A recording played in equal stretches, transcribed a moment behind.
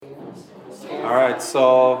All right,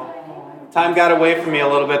 so time got away from me a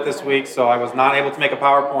little bit this week, so I was not able to make a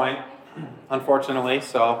PowerPoint, unfortunately.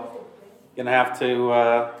 So gonna have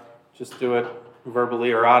to just do it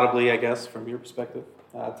verbally or audibly, I guess, from your perspective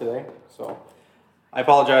today. So I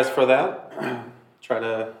apologize for that. Try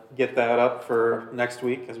to get that up for next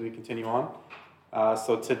week as we continue on.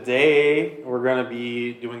 So today we're going to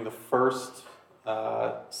be doing the first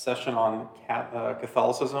session on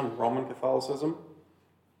Catholicism, Roman Catholicism.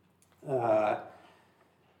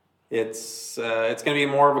 It's going to be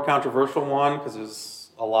more of a controversial one because there's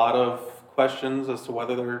a lot of questions as to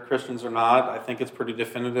whether they're Christians or not. I think it's pretty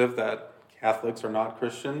definitive that Catholics are not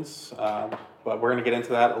Christians, but we're going to get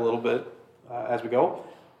into that a little bit as we go.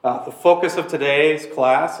 The focus of today's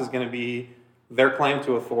class is going to be their claim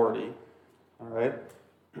to authority. All right,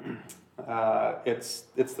 it's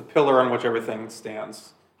the pillar on which everything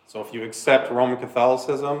stands. So if you accept Roman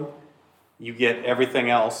Catholicism, you get everything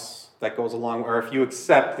else that goes along. Or if you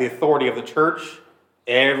accept the authority of the church,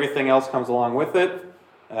 everything else comes along with it.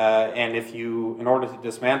 And in order to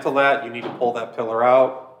dismantle that, you need to pull that pillar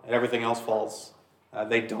out, and everything else falls.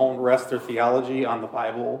 They don't rest their theology on the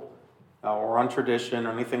Bible or on tradition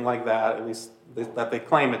or anything like that. At least that they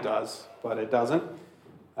claim it does, but it doesn't.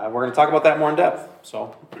 We're going to talk about that more in depth.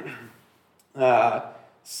 So,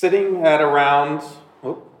 sitting at around...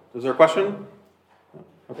 Oh, is there a question?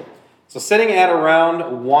 Okay. So sitting at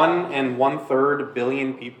around 1 1/3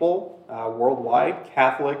 billion people worldwide,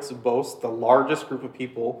 Catholics boast the largest group of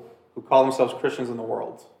people who call themselves Christians in the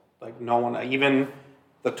world. Like no one, even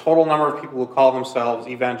the total number of people who call themselves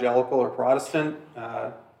evangelical or Protestant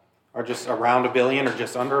are just around 1 billion or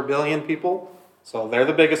just under 1 billion people. So they're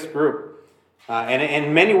the biggest group. And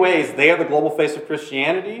in many ways, they are the global face of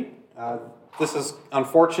Christianity. This is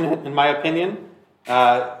unfortunate, in my opinion.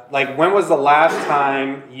 Like, when was the last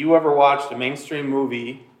time you ever watched a mainstream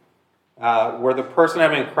movie where the person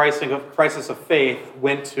having a crisis of faith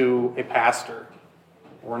went to a pastor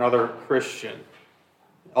or another Christian?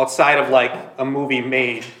 Outside of, like, a movie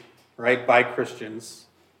made, right, by Christians.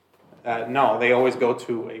 No, they always go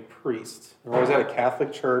to a priest. They're always at a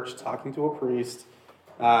Catholic church talking to a priest.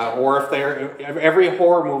 Or if every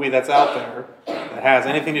horror movie that's out there that has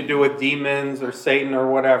anything to do with demons or Satan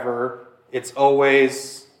or whatever, it's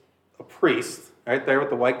always a priest, right there with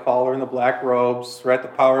the white collar and the black robes, right? The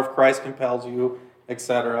power of Christ compels you,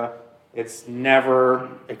 etc. It's never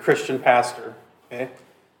a Christian pastor, okay?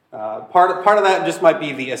 Part of that just might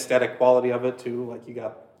be the aesthetic quality of it too, like you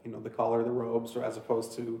got, the collar, the robes, or as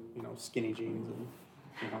opposed to, skinny jeans and,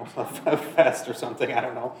 a vest or something, I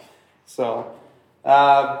don't know. So...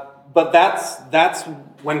 but that's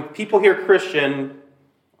when people hear Christian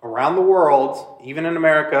around the world, even in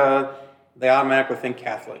America, they automatically think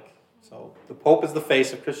Catholic. So the Pope is the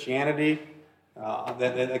face of Christianity.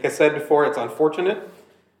 Like I said before, it's unfortunate.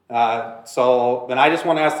 So then I just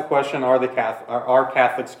want to ask the question: are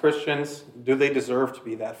Catholics Christians? Do they deserve to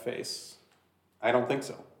be that face? I don't think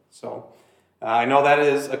so. So I know that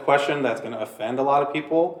is a question that's going to offend a lot of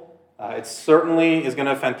people. It certainly is going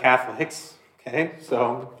to offend Catholics. Okay,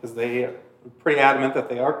 so because they are pretty adamant that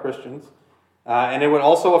they are Christians. And it would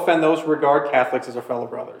also offend those who regard Catholics as their fellow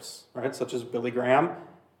brothers, right? Such as Billy Graham,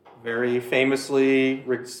 very famously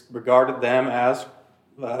regarded them as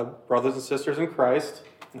brothers and sisters in Christ.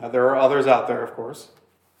 There are others out there, of course.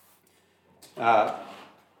 And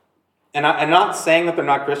I'm not saying that they're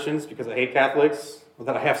not Christians because I hate Catholics or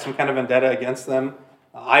that I have some kind of vendetta against them.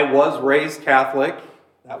 I was raised Catholic.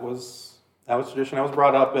 That was tradition I was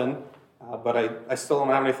brought up in. But I still don't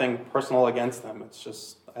have anything personal against them. It's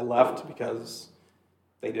just I left because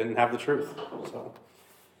they didn't have the truth. So,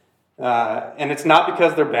 and it's not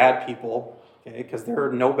because they're bad people, okay? Because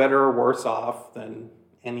they're no better or worse off than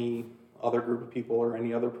any other group of people or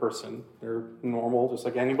any other person. They're normal, just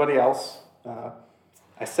like anybody else.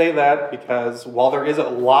 I say that because while there is a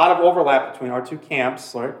lot of overlap between our two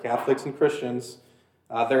camps, right, Catholics and Christians,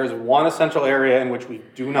 there is one essential area in which we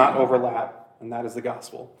do not overlap, and that is the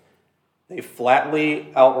gospel. They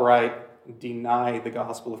flatly, outright deny the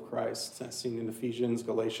gospel of Christ, as seen in Ephesians,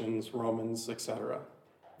 Galatians, Romans, etc.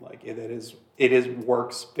 Like it is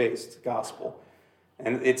works-based gospel,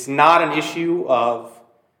 and it's not an issue of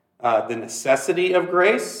the necessity of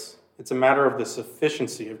grace. It's a matter of the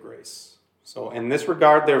sufficiency of grace. So, in this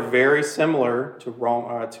regard, they're very similar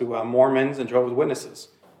to Mormons and Jehovah's Witnesses,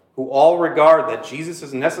 who all regard that Jesus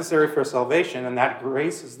is necessary for salvation and that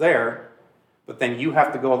grace is there. But then you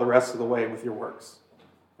have to go the rest of the way with your works.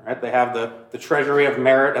 All right? They have the treasury of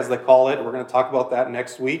merit, as they call it. We're going to talk about that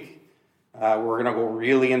next week. We're going to go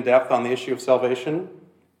really in depth on the issue of salvation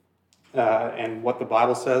and what the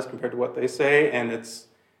Bible says compared to what they say. And it's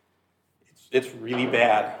it's really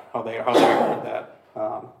bad how they regard that.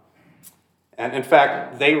 And in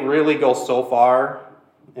fact, they really go so far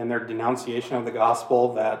in their denunciation of the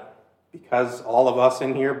gospel that because all of us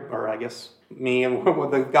in here, or I guess me, and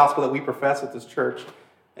the gospel that we profess at this church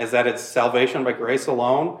is that it's salvation by grace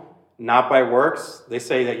alone, not by works, they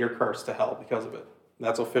say that you're cursed to hell because of it.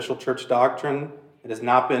 That's official church doctrine. It has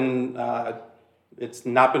not been, it's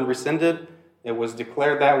not been rescinded. It was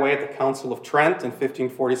declared that way at the Council of Trent in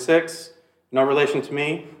 1546. No relation to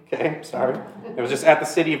me. Okay, sorry. It was just at the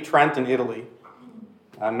city of Trent in Italy,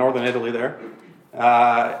 northern Italy there.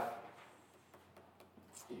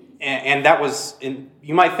 And that was,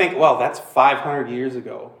 you might think, well, that's 500 years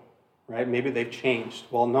ago, right? Maybe they've changed.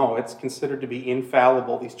 Well, no, it's considered to be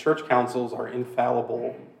infallible. These church councils are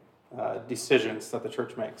infallible decisions that the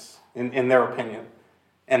church makes, in their opinion.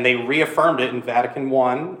 And they reaffirmed it in Vatican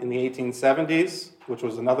I in the 1870s, which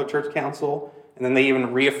was another church council. And then they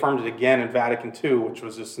even reaffirmed it again in Vatican II, which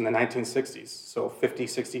was just in the 1960s, so 50,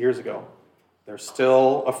 60 years ago. They're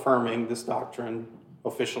still affirming this doctrine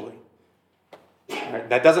officially. Right?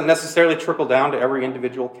 That doesn't necessarily trickle down to every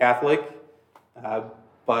individual Catholic,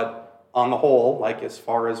 but on the whole, like as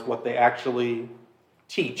far as what they actually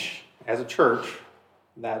teach as a church,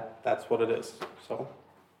 that's what it is. So,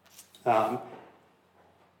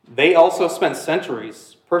 they also spent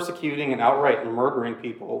centuries persecuting and outright murdering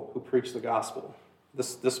people who preach the gospel.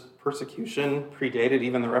 This persecution predated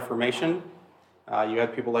even the Reformation. You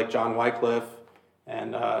had people like John Wycliffe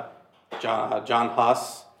and John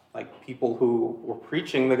Huss, like people who were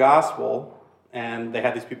preaching the gospel, and they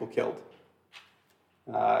had these people killed.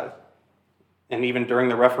 And even during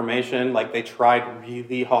the Reformation, like they tried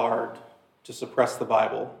really hard to suppress the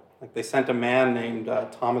Bible. Like they sent a man named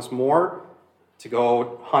Thomas More to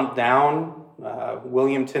go hunt down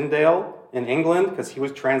William Tyndale in England because he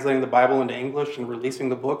was translating the Bible into English and releasing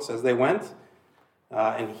the books as they went.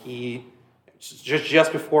 And he,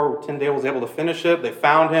 just before Tyndale was able to finish it, they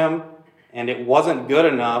found him, and it wasn't good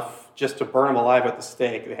enough just to burn him alive at the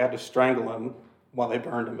stake. They had to strangle him while they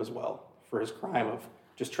burned him as well for his crime of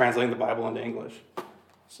just translating the Bible into English.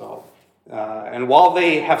 So, and while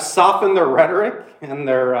they have softened their rhetoric and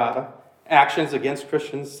their actions against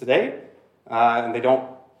Christians today, and they don't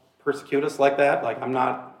persecute us like that. Like I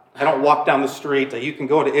don't walk down the street. You can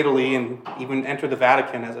go to Italy and even enter the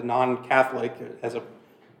Vatican as a non-Catholic, as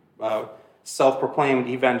a self-proclaimed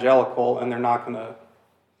evangelical, and they're not going to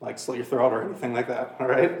like slit your throat or anything like that. All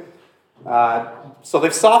right. So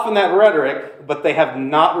they've softened that rhetoric, but they have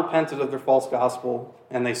not repented of their false gospel,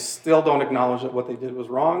 and they still don't acknowledge that what they did was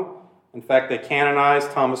wrong. In fact, they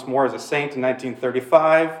canonized Thomas More as a saint in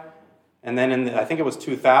 1935. And then I think it was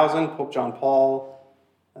 2000, Pope John Paul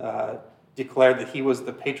declared that he was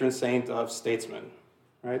the patron saint of statesmen,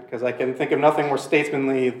 right? Because I can think of nothing more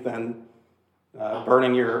statesmanly than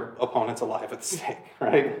burning your opponents alive at the stake,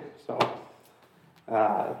 right? So,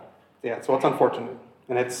 so it's unfortunate.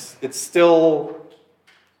 And it's still,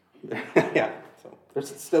 so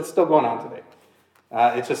it's still going on today.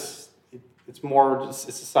 It's a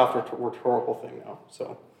soft rhetorical thing now,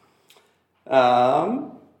 so.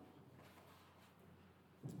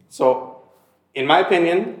 So, in my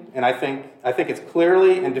opinion, and I think it's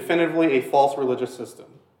clearly and definitively a false religious system.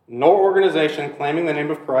 No organization claiming the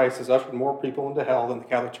name of Christ has ushered more people into hell than the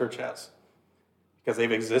Catholic Church has. Because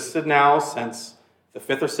they've existed now since the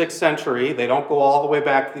 5th or 6th century. They don't go all the way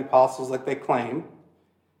back to the apostles like they claim.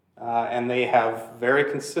 And they have very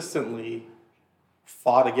consistently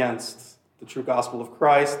fought against the true gospel of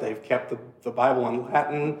Christ. They've kept the Bible in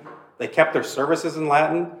Latin. They kept their services in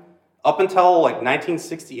Latin. Up until like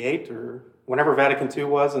 1968 or whenever Vatican II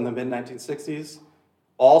was in the mid-1960s,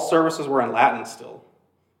 all services were in Latin still.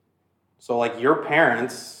 So like your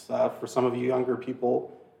parents, for some of you younger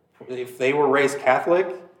people, if they were raised Catholic,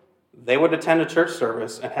 they would attend a church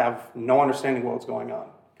service and have no understanding of what's going on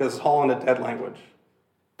because it's all in a dead language.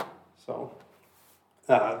 So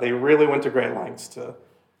they really went to great lengths to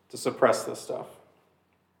suppress this stuff.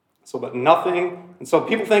 So, but nothing, and so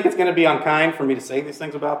people think it's going to be unkind for me to say these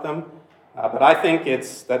things about them, but I think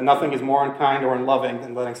it's that nothing is more unkind or unloving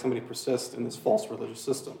than letting somebody persist in this false religious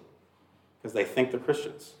system because they think they're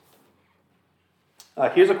Christians.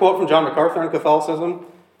 Here's a quote from John MacArthur on Catholicism.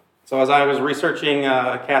 So as I was researching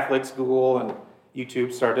Catholics, Google and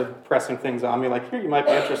YouTube started pressing things on me like, here, you might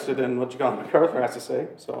be interested in what John MacArthur has to say.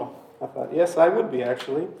 So I thought, yes, I would be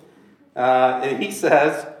actually. He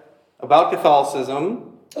says about Catholicism,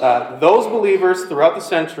 those believers throughout the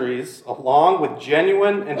centuries, along with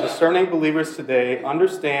genuine and discerning believers today,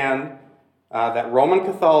 understand that Roman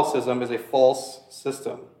Catholicism is a false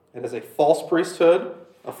system. It is a false priesthood,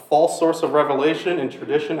 a false source of revelation in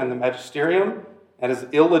tradition and the magisterium, and has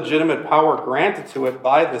illegitimate power granted to it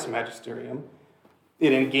by this magisterium.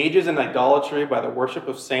 It engages in idolatry by the worship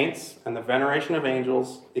of saints and the veneration of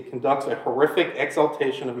angels. It conducts a horrific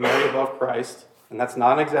exaltation of Mary above Christ, and that's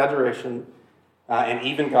not an exaggeration, and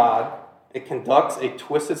even God. It conducts a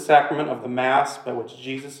twisted sacrament of the Mass by which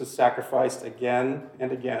Jesus is sacrificed again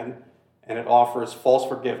and again, and it offers false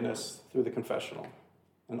forgiveness through the confessional.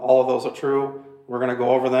 And all of those are true. We're going to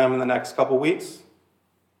go over them in the next couple weeks.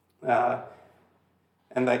 And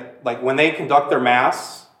when they conduct their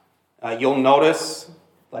Mass, you'll notice,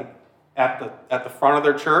 like at the front of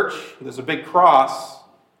their church, there's a big cross,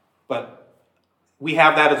 but we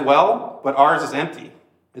have that as well, but ours is empty.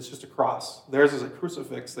 It's just a cross. Theirs is a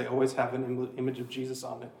crucifix. They always have an image of Jesus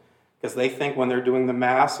on it, because they think when they're doing the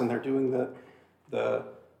Mass and they're doing the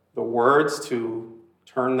words to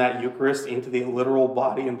turn that Eucharist into the literal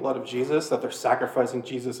body and blood of Jesus, that they're sacrificing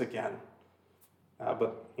Jesus again.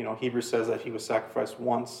 But Hebrews says that he was sacrificed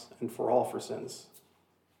once and for all for sins.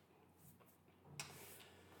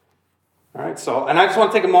 All right, and I just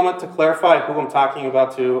want to take a moment to clarify who I'm talking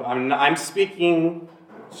about too. I'm speaking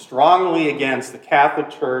strongly against the Catholic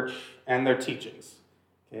Church and their teachings.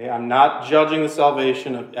 Okay, I'm not judging the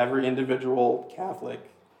salvation of every individual Catholic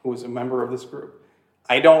who is a member of this group.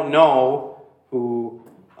 I don't know who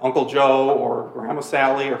Uncle Joe or Grandma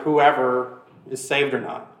Sally or whoever is saved or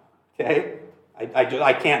not. Okay,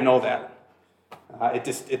 I can't know that.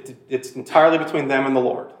 It's entirely between them and the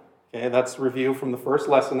Lord. Okay, that's a review from the first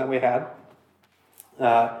lesson that we had.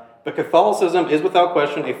 But Catholicism is without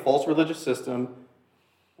question a false religious system,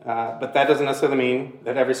 but that doesn't necessarily mean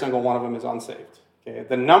that every single one of them is unsaved. Okay?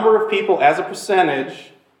 The number of people as a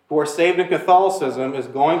percentage who are saved in Catholicism is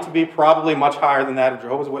going to be probably much higher than that of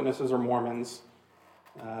Jehovah's Witnesses or Mormons.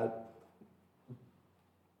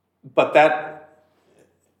 But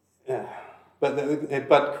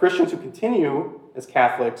Christians who continue as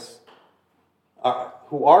Catholics,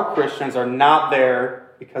 who are Christians, are not there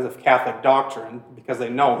because of Catholic doctrine, because they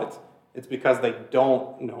know it. It's because they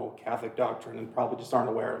don't know Catholic doctrine and probably just aren't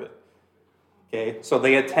aware of it. Okay, so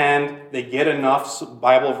they attend, they get enough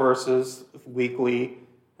Bible verses weekly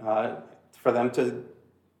for them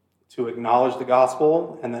to acknowledge the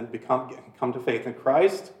gospel and then come to faith in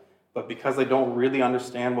Christ. But because they don't really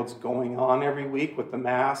understand what's going on every week with the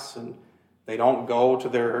Mass, and they don't go to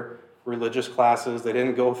their religious classes, they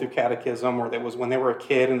didn't go through catechism, or it was when they were a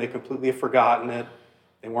kid and they completely have forgotten it,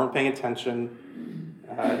 they weren't paying attention.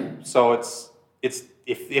 So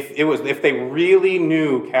if they really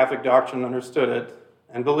knew Catholic doctrine and understood it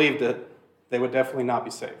and believed it, they would definitely not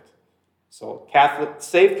be saved. So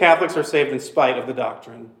saved Catholics are saved in spite of the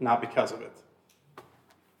doctrine, not because of it.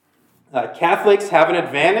 Catholics have an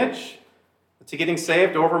advantage to getting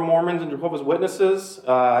saved over Mormons and Jehovah's Witnesses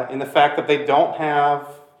in the fact that they don't have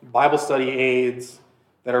Bible study aids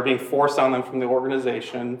that are being forced on them from the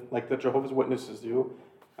organization like the Jehovah's Witnesses do.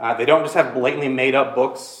 They don't just have blatantly made-up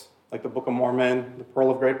books like the Book of Mormon, the Pearl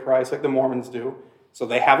of Great Price, like the Mormons do. So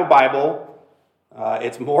they have a Bible.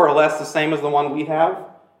 It's more or less the same as the one we have.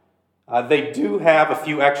 They do have a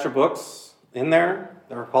few extra books in there.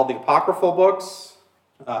 They're called the Apocryphal books.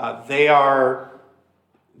 They were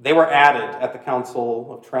added at the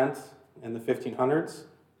Council of Trent in the 1500s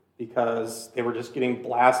because they were just getting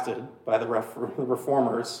blasted by the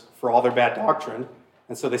reformers for all their bad doctrine.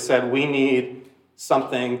 And so they said, we need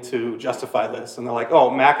something to justify this. And they're like,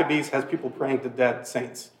 oh, Maccabees has people praying to dead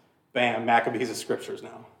saints. Bam, Maccabees is scriptures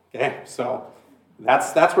now. Okay, so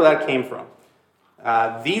that's where that came from.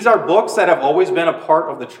 These are books that have always been a part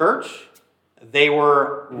of the church. They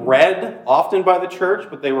were read often by the church,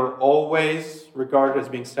 but they were always regarded as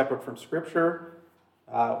being separate from Scripture.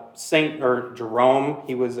 Jerome,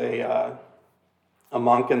 he was a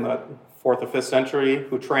monk in the 4th or 5th century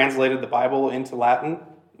who translated the Bible into Latin,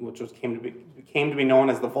 which came to be known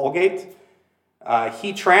as the Vulgate.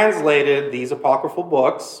 He translated these apocryphal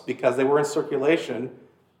books because they were in circulation,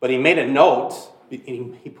 but he made a note.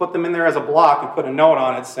 He put them in there as a block and put a note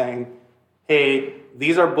on it saying, hey,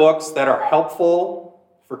 these are books that are helpful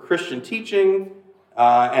for Christian teaching,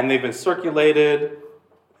 and they've been circulated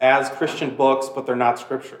as Christian books, but they're not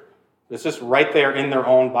Scripture. It's just right there in their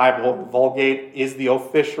own Bible. The Vulgate is the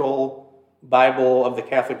official Bible of the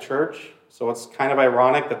Catholic Church, so it's kind of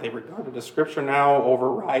ironic that they regard it as Scripture now,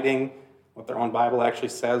 overriding what their own Bible actually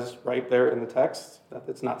says right there in the text, that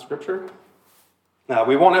it's not Scripture.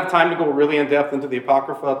 We won't have time to go really in depth into the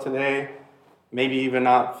Apocrypha today, maybe even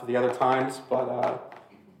not for the other times,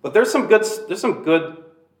 but there's some good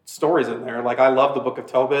stories in there. Like I love the Book of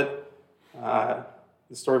Tobit.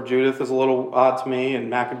 The story of Judith is a little odd to me, and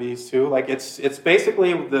Maccabees too. Like it's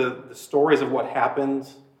basically the stories of what happened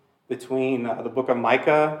between the book of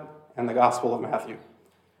Micah and the Gospel of Matthew.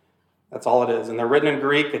 That's all it is. And they're written in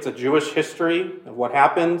Greek. It's a Jewish history of what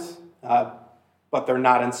happened, but they're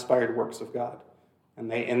not inspired works of God.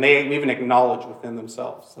 And they even acknowledge within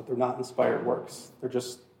themselves that they're not inspired works. They're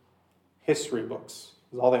just history books,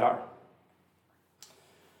 is all they are.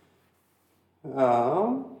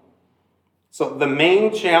 So the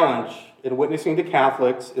main challenge in witnessing to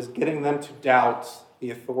Catholics is getting them to doubt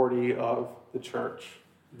the authority of the church.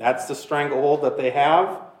 That's the stranglehold that they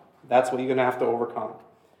have. That's what you're going to have to overcome.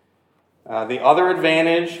 The other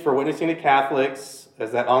advantage for witnessing to Catholics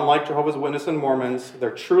is that unlike Jehovah's Witnesses and Mormons,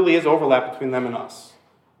 there truly is overlap between them and us.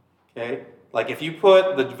 Okay? Like if you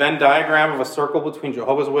put the Venn diagram of a circle between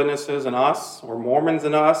Jehovah's Witnesses and us, or Mormons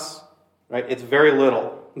and us, right, it's very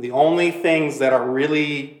little. The only things that are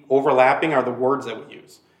really overlapping are the words that we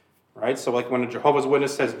use, right? So like when a Jehovah's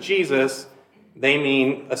Witness says Jesus, they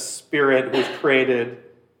mean a spirit who's created,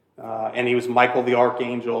 and he was Michael the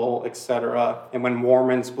Archangel, etc. And when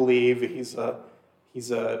Mormons believe he's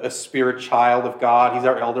a spirit child of God, he's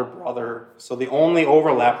our elder brother. So the only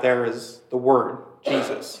overlap there is the word,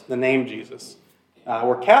 Jesus, the name Jesus.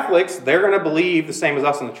 Where Catholics, they're going to believe the same as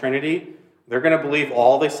us in the Trinity. They're going to believe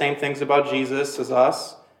all the same things about Jesus as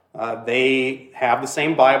us. They have the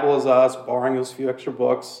same Bible as us, barring those few extra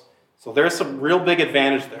books. So there's some real big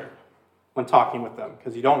advantage there when talking with them,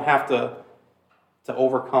 because you don't have to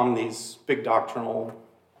overcome these big doctrinal,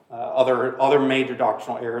 other major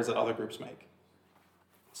doctrinal errors that other groups make.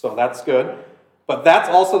 So that's good. But that's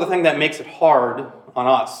also the thing that makes it hard on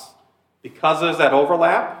us. Because there's that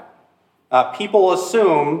overlap, people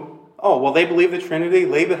assume, oh, well, they believe the Trinity,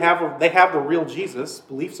 they have the real Jesus,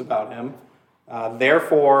 beliefs about him.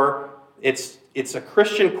 Therefore, it's a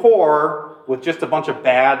Christian core with just a bunch of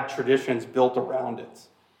bad traditions built around it.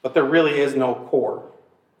 But there really is no core,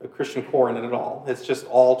 a Christian core in it at all. It's just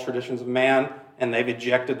all traditions of man, and they've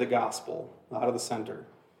ejected the gospel out of the center.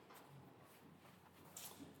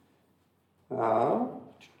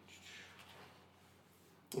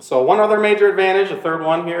 So one other major advantage, the third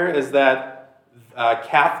one here, is that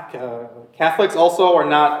Catholics also are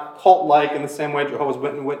not cult-like in the same way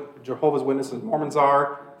Jehovah's Witnesses and Mormons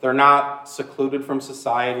are. They're not secluded from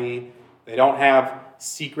society. They don't have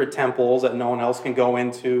secret temples that no one else can go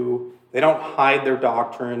into. They don't hide their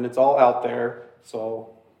doctrine. It's all out there. So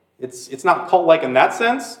it's not cult-like in that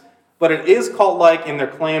sense, but it is cult-like in their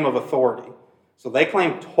claim of authority. So they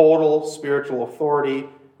claim total spiritual authority,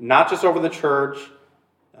 not just over the church,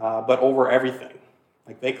 but over everything.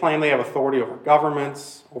 Like they claim they have authority over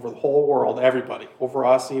governments, over the whole world, everybody, over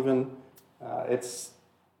us even. It's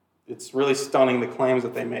really stunning, the claims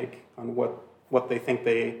that they make on what they think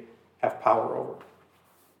they have power over.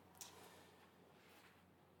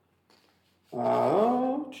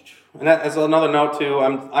 And as another note too,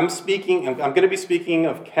 I'm going to be speaking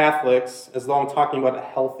of Catholics as though I'm talking about a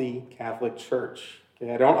healthy Catholic church.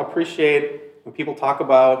 Okay, I don't appreciate when people talk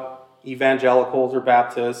about evangelicals or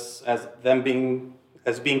Baptists as being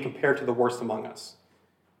compared to the worst among us.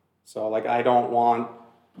 So like I don't want,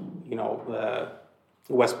 the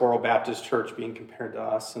Westboro Baptist Church being compared to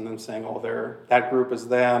us and them saying, oh, that group is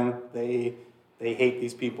them, they hate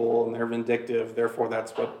these people and they're vindictive, therefore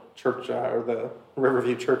that's what church or the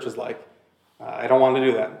Riverview Church is like. I don't want to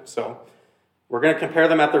do that. So we're going to compare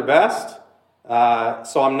them at their best.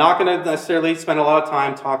 So I'm not going to necessarily spend a lot of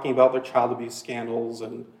time talking about their child abuse scandals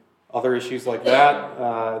and other issues like that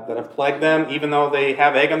that have plagued them, even though they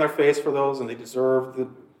have egg on their face for those and they deserve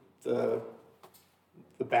the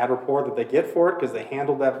bad report that they get for it because they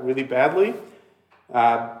handled that really badly.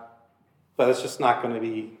 But it's just not going to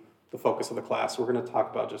be the focus of the class. We're going to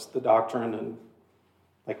talk about just the doctrine and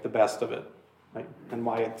like the best of it, right? And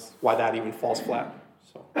why that even falls flat.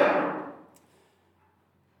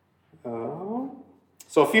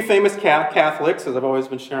 So a few famous Catholics, as I've always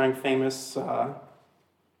been sharing famous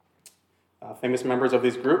members of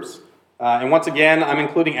these groups. And once again, I'm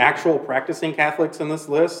including actual practicing Catholics in this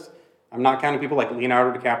list. I'm not counting people like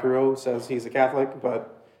Leonardo DiCaprio, who says he's a Catholic,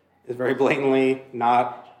 but is very blatantly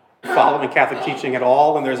not following Catholic teaching at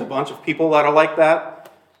all, and there's a bunch of people that are like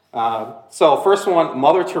that. So first one,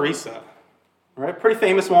 Mother Teresa. All right, pretty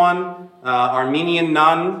famous one, Armenian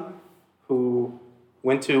nun who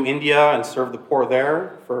went to India and served the poor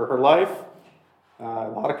there for her life. A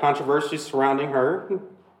lot of controversy surrounding her.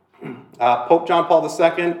 Pope John Paul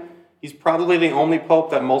II, he's probably the only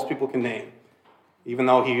pope that most people can name, even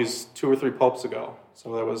though he was 2 or 3 popes ago.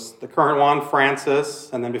 So there was the current one,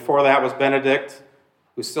 Francis, and then before that was Benedict,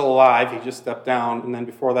 who's still alive. He just stepped down, and then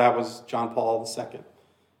before that was John Paul II.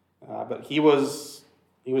 But he was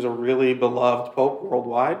a really beloved pope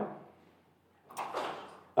worldwide.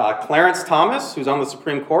 Clarence Thomas, who's on the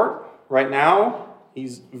Supreme Court right now,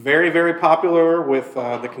 he's very, very popular with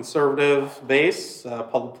the conservative base,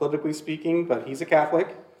 politically speaking, but he's a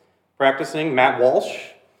Catholic practicing. Matt Walsh,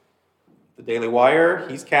 the Daily Wire,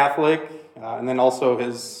 he's Catholic. And then also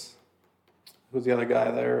who's the other guy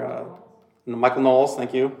there? Michael Knowles,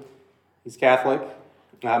 thank you. He's Catholic.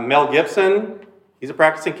 Mel Gibson, he's a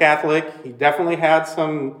practicing Catholic. He definitely had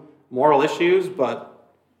some moral issues, but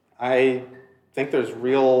I think there's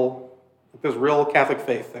real Catholic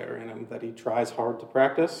faith there in him that he tries hard to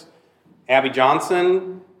practice. Abby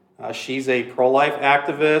Johnson, she's a pro-life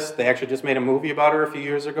activist. They actually just made a movie about her a few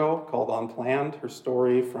years ago called Unplanned. Her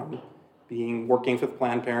story from working with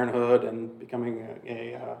Planned Parenthood and becoming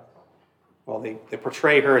they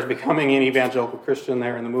portray her as becoming an evangelical Christian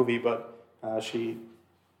there in the movie, but she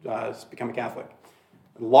has become a Catholic.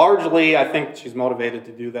 Largely, I think she's motivated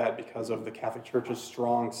to do that because of the Catholic Church's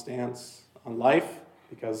strong stance on life,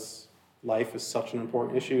 because life is such an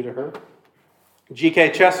important issue to her.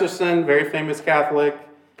 G.K. Chesterton, very famous Catholic,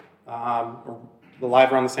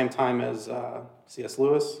 alive around the same time as C.S.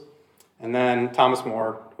 Lewis. And then Thomas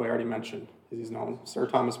More, who I already mentioned. He's known Sir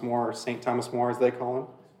Thomas More, or St. Thomas More, as they call him.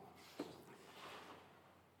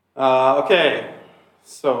 Okay,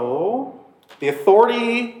 so the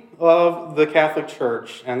authority of the Catholic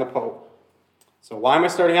Church and the Pope. So why am I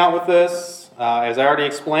starting out with this? As I already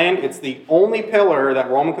explained, it's the only pillar that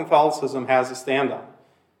Roman Catholicism has to stand on.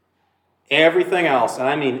 Everything else, and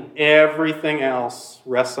I mean everything else,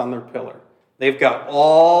 rests on their pillar. They've got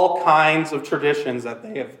all kinds of traditions that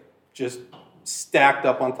they have just stacked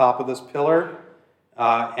up on top of this pillar,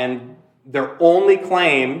 and their only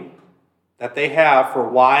claim that they have for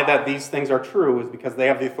why that these things are true is because they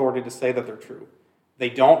have the authority to say that they're true. They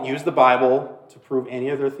don't use the Bible to prove any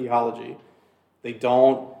of their theology. They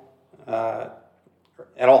don't at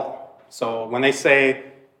all. So when they say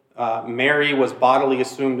Mary was bodily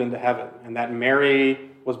assumed into heaven, and that Mary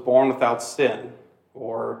was born without sin,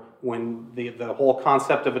 or when the whole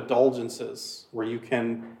concept of indulgences, where you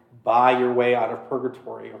can buy your way out of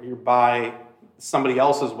purgatory, or you buy somebody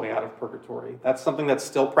else's way out of purgatory. That's something that's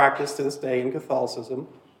still practiced to this day in Catholicism.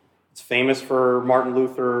 It's famous for Martin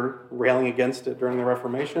Luther railing against it during the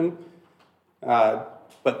Reformation.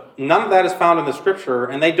 But none of that is found in the Scripture,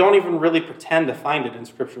 and they don't even really pretend to find it in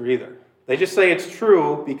Scripture either. They just say it's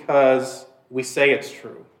true because we say it's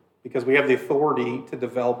true, because we have the authority to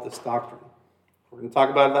develop this doctrine. We're going to talk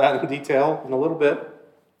about that in detail in a little bit.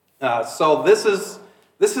 So this is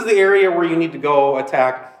the area where you need to go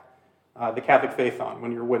attack the Catholic faith on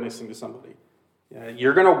when you're witnessing to somebody.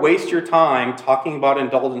 You're going to waste your time talking about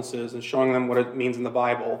indulgences and showing them what it means in the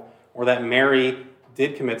Bible, or that Mary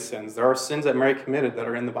did commit sins. There are sins that Mary committed that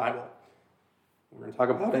are in the Bible. We're going to talk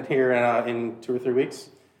about it here in 2 or 3 weeks.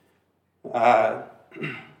 But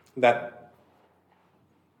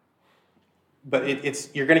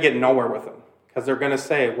you're going to get nowhere with them, because they're going to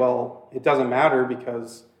say, well, it doesn't matter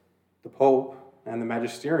because the Pope and the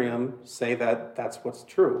Magisterium say that that's what's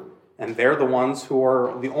true. And they're the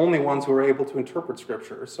only ones who are able to interpret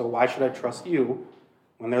Scripture. So why should I trust you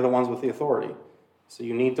when they're the ones with the authority? So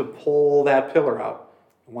you need to pull that pillar out.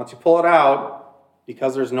 And once you pull it out,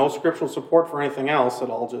 because there's no scriptural support for anything else, it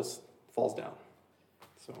all just falls down.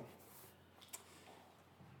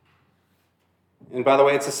 And by the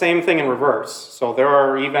way, it's the same thing in reverse. So there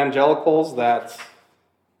are evangelicals that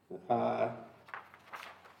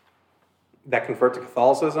convert to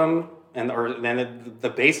Catholicism, and the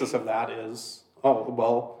basis of that is,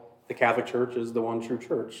 the Catholic Church is the one true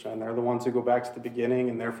church, and they're the ones who go back to the beginning,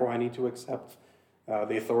 and therefore I need to accept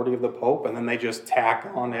the authority of the Pope, and then they just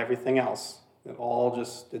tack on everything else.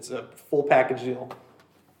 It's a full package deal.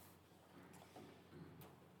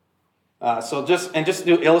 Just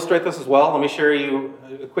to illustrate this as well, let me share with you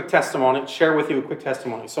a quick testimony.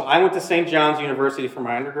 So I went to St. John's University for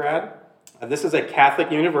my undergrad. This is a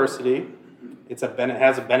Catholic university. It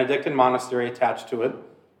has a Benedictine monastery attached to it.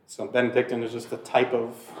 So Benedictine is just a type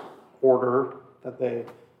of order that the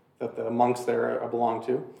monks there belong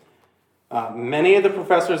to. Many of the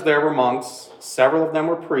professors there were monks. Several of them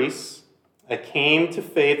were priests. I came to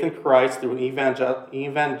faith in Christ through an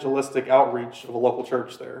evangelistic outreach of a local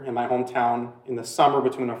church there in my hometown in the summer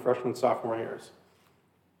between our freshman and sophomore years.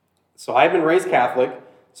 So I had been raised Catholic,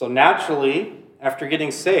 so naturally, after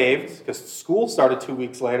getting saved, because school started 2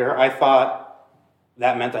 weeks later, I thought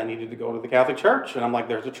that meant I needed to go to the Catholic Church. And I'm like,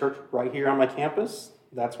 there's a church right here on my campus.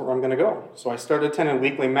 That's where I'm going to go. So I started attending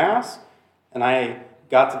weekly Mass, and I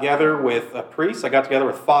got together with a priest. I got together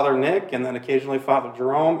with Father Nick and then occasionally Father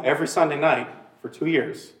Jerome every Sunday night for 2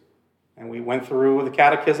 years. and we went through the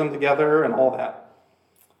catechism together and all that.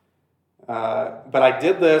 But I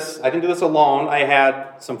didn't do this alone. I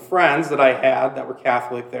had some friends that I had that were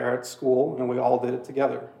Catholic there at school, and we all did it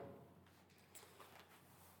together.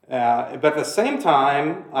 But at the same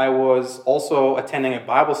time, I was also attending a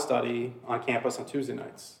Bible study on campus on Tuesday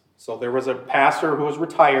nights. So there was a pastor who was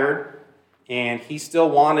retired, and he still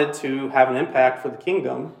wanted to have an impact for the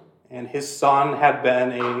kingdom. And his son had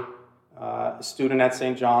been a student at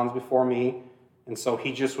St. John's before me, and so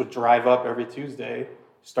he just would drive up every Tuesday,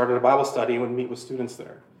 started a Bible study, and would meet with students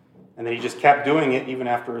there. And then he just kept doing it even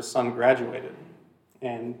after his son graduated.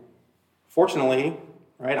 And fortunately,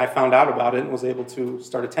 right, I found out about it and was able to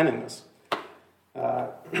start attending this.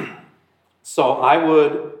 So I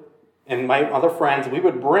would, and my other friends, we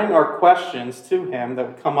would bring our questions to him that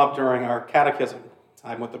would come up during our catechism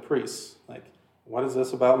time with the priests. Like, what is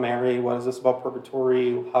this about Mary? What is this about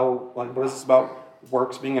purgatory? What is this about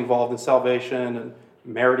works being involved in salvation and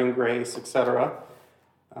meriting grace, etc.?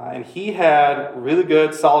 And he had really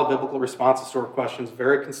good, solid biblical responses to our questions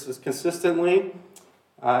very consistently.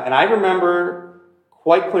 And I remember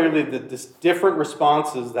quite clearly the different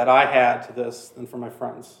responses that I had to this than from my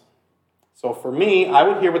friends. So for me, I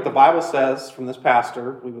would hear what the Bible says from this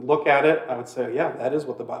pastor. We would look at it. I would say, yeah, that is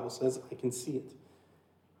what the Bible says. I can see it.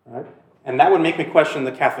 Right? And that would make me question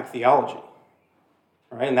the Catholic theology.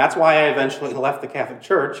 Right? And that's why I eventually left the Catholic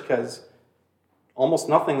Church, because almost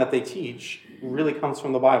nothing that they teach really comes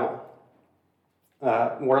from the Bible.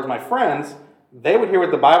 Whereas my friends, they would hear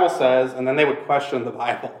what the Bible says, and then they would question the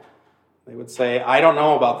Bible. They would say, I don't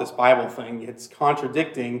know about this Bible thing. It's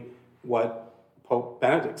contradicting what Pope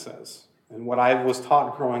Benedict says and what I was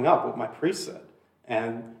taught growing up, what my priest said.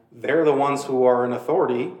 And they're the ones who are in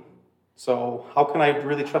authority, so how can I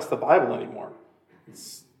really trust the Bible anymore?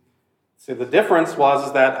 See, the difference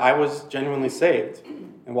was that I was genuinely saved.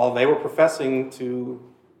 And while they were professing to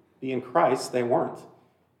be in Christ, they weren't.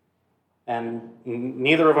 And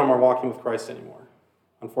neither of them are walking with Christ anymore.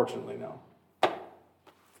 Unfortunately, no.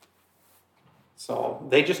 So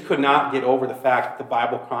they just could not get over the fact that the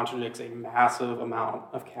Bible contradicts a massive amount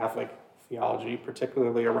of Catholic theology,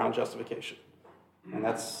 particularly around justification. And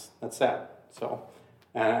that's sad. So,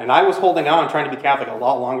 and I was holding on, trying to be Catholic a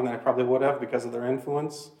lot longer than I probably would have because of their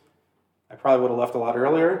influence. I probably would have left a lot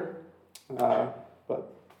earlier,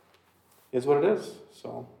 but it is what it is.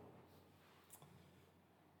 So,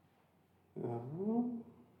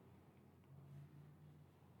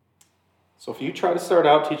 so if you try to start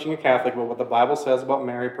out teaching a Catholic about what the Bible says about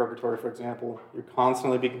Mary, purgatory, for example, you're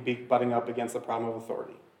constantly be butting up against the problem of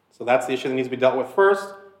authority. So that's the issue that needs to be dealt with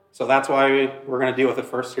first. So that's why we're going to deal with it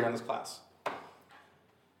first here in this class.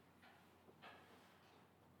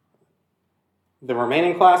 The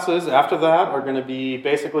remaining classes after that are going to be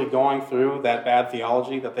basically going through that bad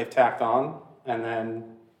theology that they've tacked on and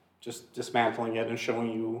then just dismantling it and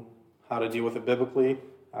showing you how to deal with it biblically,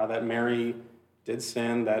 that Mary did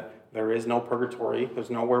sin, that there is no purgatory. There's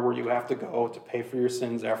nowhere where you have to go to pay for your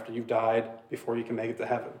sins after you've died before you can make it to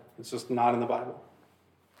heaven. It's just not in the Bible.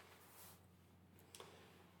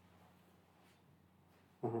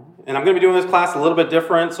 And I'm going to be doing this class a little bit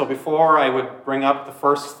different. So before I would bring up the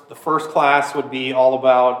first class would be all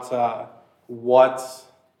about what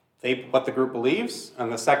the group believes,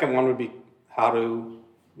 and the second one would be how to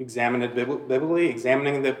examine it biblically,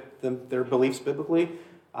 examining their beliefs biblically.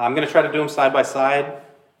 I'm going to try to do them side by side.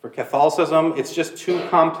 For Catholicism, it's just too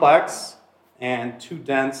complex and too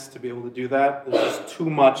dense to be able to do that. There's just too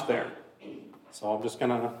much there. So I'm just going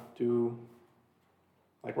to do,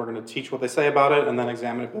 like, we're going to teach what they say about it and then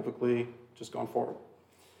examine it biblically just going forward.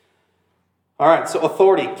 All right, so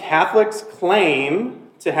authority. Catholics claim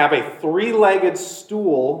to have a three-legged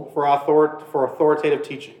stool for authoritative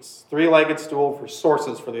teachings. Three-legged stool for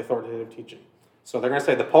sources for the authoritative teaching. So they're going to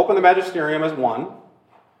say the Pope and the Magisterium is one.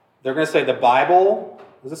 They're going to say the Bible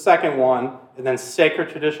is the second one, and then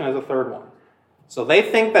sacred tradition is the third one. So they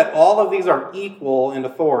think that all of these are equal in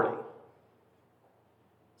authority.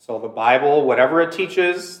 So the Bible, whatever it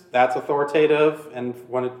teaches, that's authoritative, and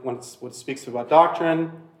when it speaks about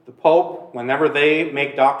doctrine, the Pope, whenever they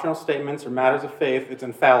make doctrinal statements or matters of faith, it's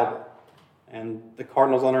infallible. And the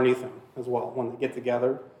cardinals underneath him as well, when they get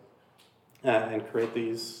together and create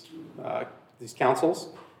these councils.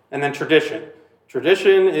 And then tradition.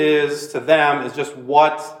 Tradition is, to them, is just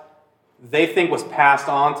what they think was passed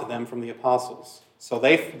on to them from the apostles. So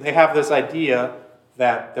they have this idea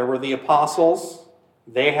that there were the apostles,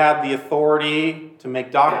 they had the authority to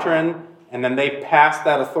make doctrine, and then they passed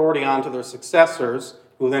that authority on to their successors,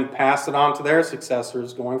 who then passed it on to their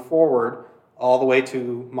successors going forward all the way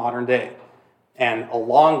to modern day. And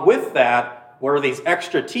along with that, were these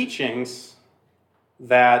extra teachings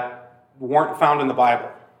that weren't found in the Bible.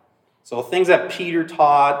 So things that Peter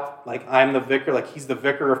taught, like I'm the vicar, like he's the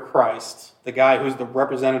vicar of Christ, the guy who's the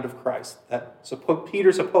representative of Christ.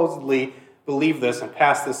 Peter supposedly believed this and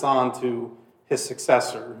passed this on to his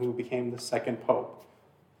successor, who became the second pope.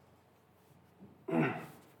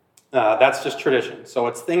 That's just tradition. So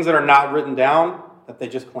it's things that are not written down that they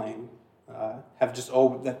just claim, that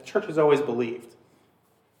the church has always believed,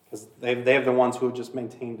 because they're the ones who have just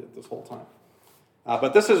maintained it this whole time.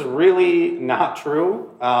 But this is really not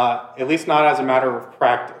true, at least not as a matter of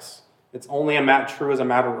practice. It's only true as a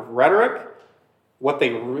matter of rhetoric.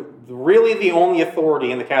 Really the only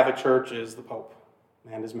authority in the Catholic Church is the Pope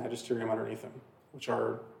and his magisterium underneath him, which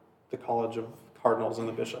are the College of Cardinals and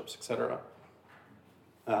the bishops, etc.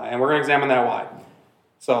 And we're going to examine that why.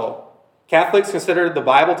 So, Catholics consider the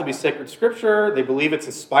Bible to be sacred scripture. They believe it's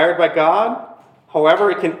inspired by God. However,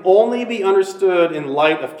 it can only be understood in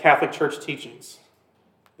light of Catholic Church teachings.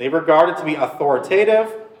 They regard it to be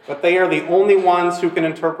authoritative, but they are the only ones who can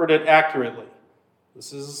interpret it accurately.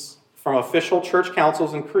 This is from official church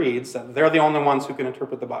councils and creeds, that they're the only ones who can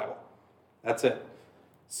interpret the Bible. That's it.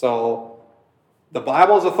 So, the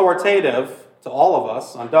Bible is authoritative to all of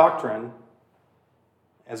us on doctrine,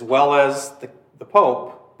 as well as the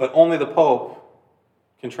Pope, but only the Pope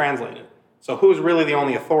can translate it. So who's really the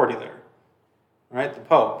only authority there? Right? The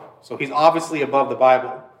Pope. So he's obviously above the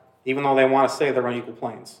Bible, even though they want to say they're on equal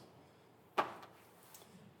planes.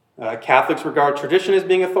 Catholics regard tradition as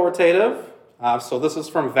being authoritative. So this is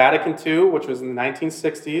from Vatican II, which was in the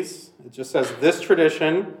 1960s. It just says, this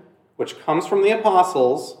tradition, which comes from the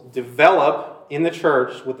apostles, develop in the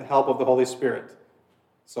church with the help of the Holy Spirit.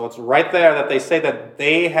 So it's right there that they say that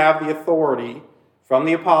they have the authority from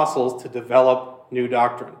the apostles to develop new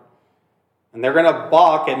doctrine. And they're going to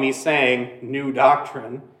balk at me saying new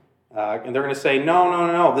doctrine. And they're going to say,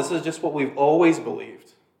 no, this is just what we've always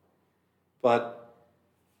believed. But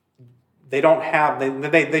they don't have,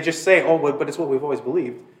 they just say, but it's what we've always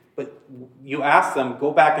believed. But you ask them,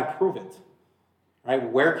 go back and prove it. Right?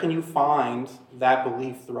 Where can you find that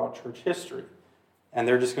belief throughout church history? And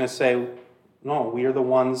they're just going to say, no, we are the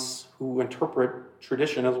ones who interpret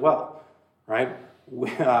tradition as well, right? We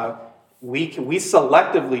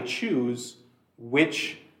selectively choose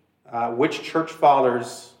which church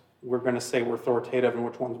fathers we're going to say were authoritative and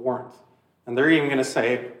which ones weren't. And they're even going to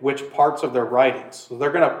say which parts of their writings. So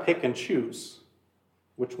they're going to pick and choose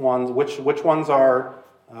which ones are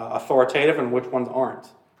authoritative and which ones aren't.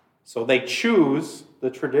 So they choose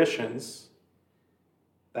the traditions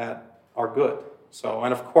that are good. So,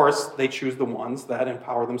 and of course, they choose the ones that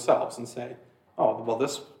empower themselves and say, oh, well,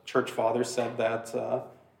 this church father said that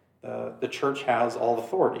the church has all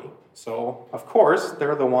authority. So, of course,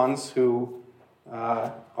 they're the ones who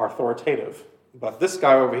are authoritative. But this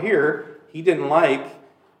guy over here, he didn't like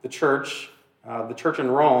the church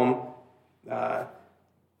in Rome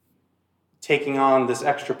taking on this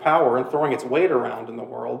extra power and throwing its weight around in the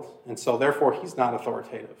world. And so, therefore, he's not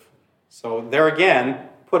authoritative. So, they're again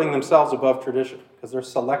putting themselves above tradition, because they're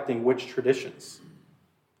selecting which traditions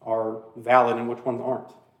are valid and which ones aren't.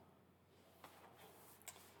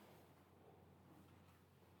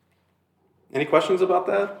 Any questions about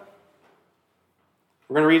that?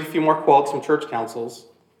 We're going to read a few more quotes from church councils.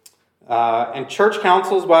 And church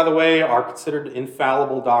councils, by the way, are considered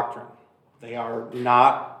infallible doctrine. They are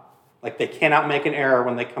not, they cannot make an error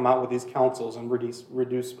when they come out with these councils and produce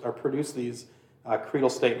these creedal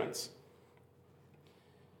statements.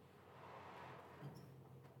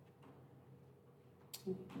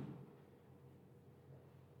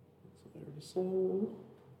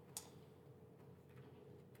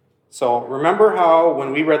 So remember how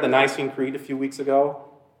when we read the Nicene Creed a few weeks ago,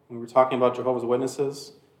 when we were talking about Jehovah's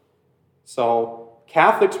Witnesses? So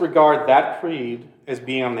Catholics regard that creed as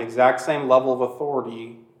being on the exact same level of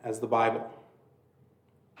authority as the Bible.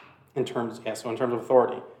 In terms of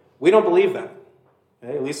authority. We don't believe that.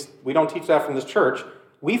 Okay? At least we don't teach that from this church.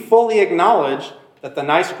 We fully acknowledge that the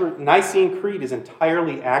Nicene Creed is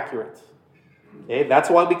entirely accurate. Okay? That's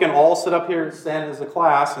why we can all sit up here and stand as a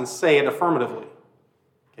class and say it affirmatively.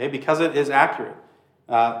 Okay? Because it is accurate.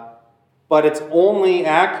 But it's only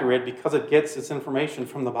accurate because it gets its information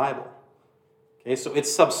from the Bible. Okay? So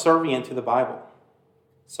it's subservient to the Bible.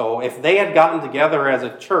 So if they had gotten together as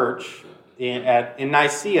a church in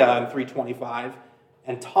Nicaea in 325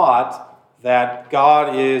 and taught that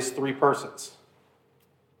God is three persons,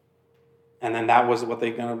 and then that was what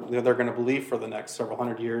they're going to believe for the next several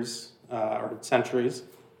hundred years or centuries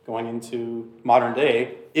going into modern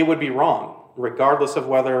day, it would be wrong, regardless of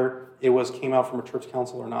whether it came out from a church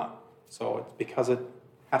council or not. So it's because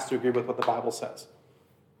has to agree with what the Bible says.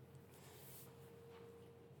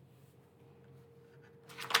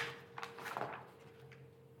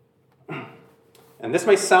 And this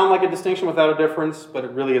may sound like a distinction without a difference, but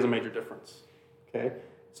it really is a major difference. Okay?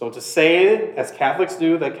 So to say, as Catholics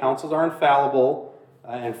do, that councils are infallible,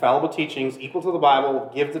 infallible teachings equal to the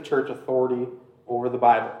Bible, gives the church authority over the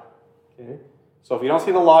Bible. Okay? So if you don't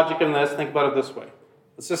see the logic in this, think about it this way.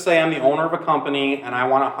 Let's just say I'm the owner of a company and I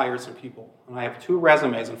want to hire some people. And I have 2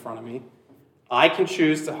 resumes in front of me. I can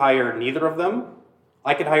choose to hire neither of them.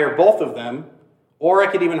 I could hire both of them. Or I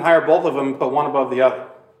could even hire both of them and put one above the other.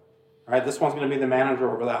 All right, this one's going to be the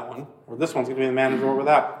manager over that one. Or this one's going to be the manager over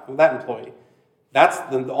that employee. That's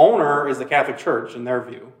the owner is the Catholic Church in their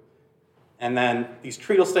view. And then these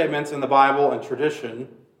creedal statements in the Bible and tradition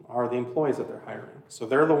are the employees that they're hiring. So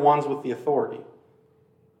they're the ones with the authority.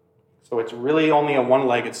 So it's really only a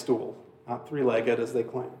one-legged stool, not three-legged as they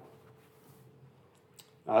claim.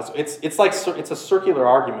 So it's a circular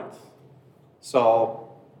argument.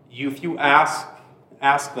 So if you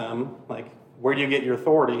ask them, like, where do you get your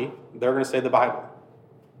authority? They're going to say the Bible.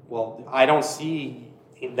 Well, I don't see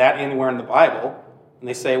that anywhere in the Bible. And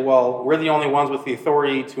they say, well, we're the only ones with the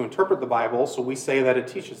authority to interpret the Bible, so we say that it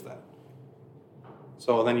teaches that.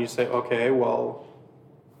 So then you say, okay, well,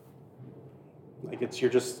 you're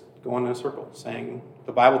just going in a circle, saying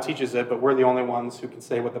the Bible teaches it, but we're the only ones who can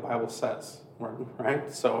say what the Bible says,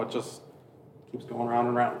 right? So it just keeps going around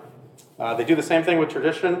and around. They do the same thing with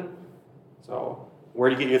tradition. So where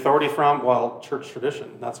do you get your authority from? Well, church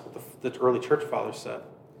tradition. That's what the early church fathers said.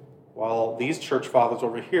 Well, these church fathers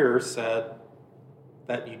over here said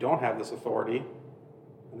that you don't have this authority.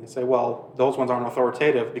 And they say, well, those ones aren't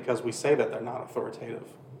authoritative because we say that they're not authoritative.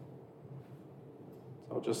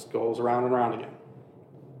 So it just goes around and around again.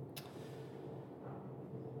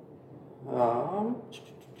 I already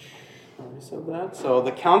said that. So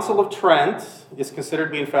the Council of Trent is considered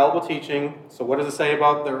to be infallible teaching. So what does it say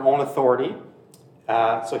about their own authority?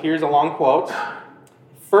 So here's a long quote.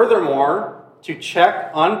 Furthermore, to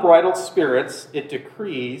check unbridled spirits, it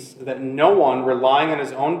decrees that no one relying on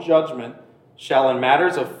his own judgment shall in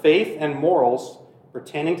matters of faith and morals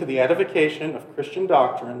pertaining to the edification of Christian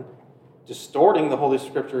doctrine, distorting the Holy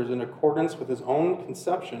Scriptures in accordance with his own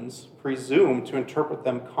conceptions, presume to interpret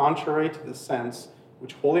them contrary to the sense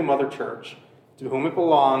which Holy Mother Church, to whom it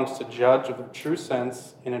belongs to judge of their true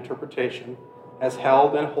sense and interpretation, has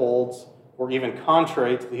held and holds, or even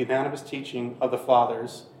contrary to the unanimous teaching of the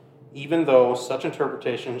Fathers, even though such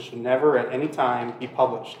interpretation should never at any time be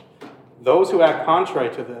published. Those who act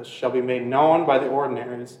contrary to this shall be made known by the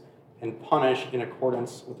ordinaries and punished in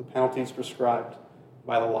accordance with the penalties prescribed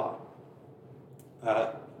by the law.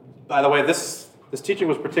 By the way, this teaching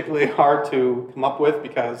was particularly hard to come up with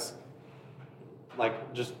because,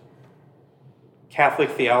 just Catholic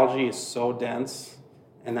theology is so dense,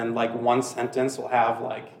 and then one sentence will have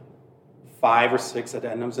 5 or 6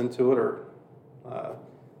 addendums into it, or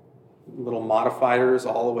little modifiers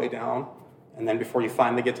all the way down. And then before you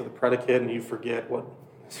finally get to the predicate and you forget what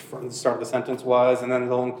from the start of the sentence was, and then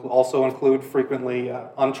they'll also include frequently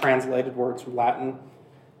untranslated words from Latin.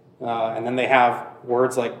 And then they have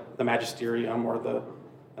words like the magisterium or the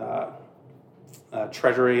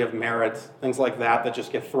treasury of merit, things like that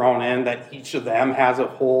just get thrown in, that each of them has a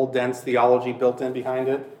whole dense theology built in behind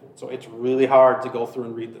it. So it's really hard to go through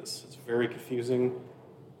and read this. It's very confusing.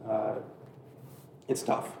 It's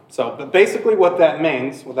tough. But basically what that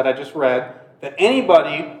means, that I just read, that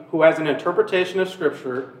anybody who has an interpretation of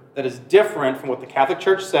Scripture that is different from what the Catholic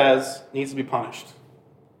Church says needs to be punished.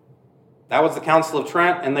 That was the Council of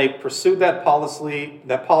Trent, and they pursued that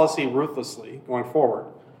policy ruthlessly going forward.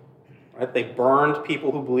 Right? They burned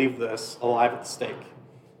people who believed this alive at the stake.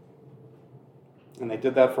 And they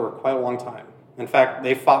did that for quite a long time. In fact,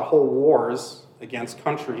 they fought whole wars against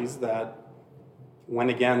countries that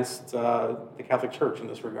went against the Catholic Church in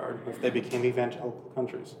this regard, if they became evangelical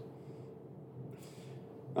countries.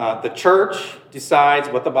 The Church decides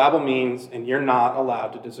what the Bible means, and you're not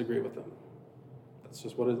allowed to disagree with them. That's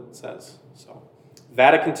just what it says. So,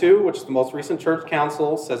 Vatican II, which is the most recent Church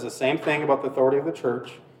Council, says the same thing about the authority of the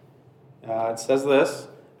Church. It says this: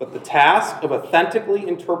 but the task of authentically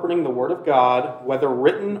interpreting the Word of God, whether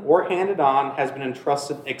written or handed on, has been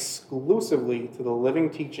entrusted exclusively to the living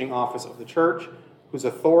teaching office of the Church, whose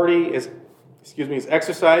authority is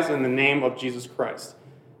exercised in the name of Jesus Christ.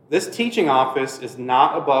 This teaching office is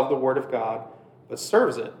not above the Word of God, but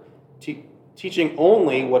serves it, teaching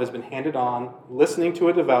only what has been handed on, listening to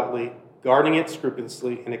it devoutly, guarding it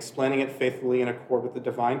scrupulously, and explaining it faithfully in accord with the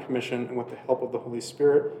divine commission and with the help of the Holy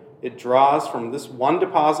Spirit. It draws from this one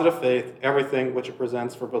deposit of faith everything which it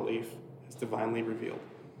presents for belief as divinely revealed.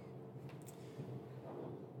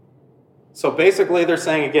 So basically they're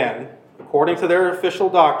saying, again, according to their official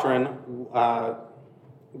doctrine,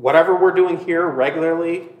 whatever we're doing here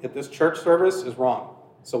regularly at this church service is wrong.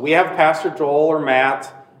 So we have Pastor Joel or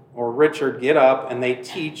Matt or Richard get up and they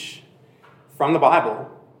teach from the Bible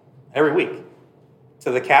every week. To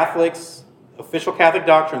the Catholics, official Catholic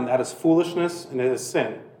doctrine, that is foolishness and it is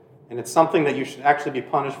sin. And it's something that you should actually be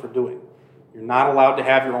punished for doing. You're not allowed to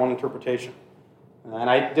have your own interpretation.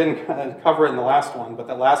 And I didn't cover it in the last one, but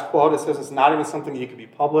that last quote, it says it's not even something that you could be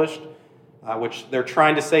published, which they're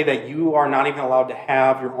trying to say that you are not even allowed to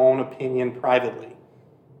have your own opinion privately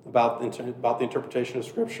about the interpretation of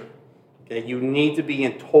Scripture. Okay, you need to be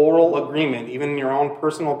in total agreement, even in your own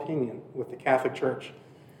personal opinion, with the Catholic Church.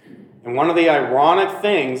 And one of the ironic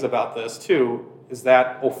things about this, too, is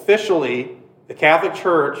that officially the Catholic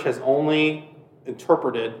Church has only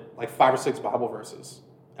interpreted like 5 or 6 Bible verses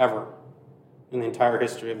ever in the entire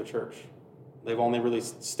history of the church. They've only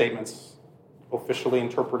released statements officially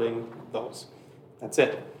interpreting those. That's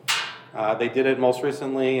it. They did it most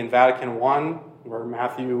recently in Vatican I, where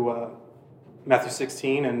Matthew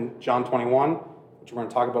 16 and John 21, which we're going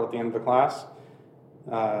to talk about at the end of the class,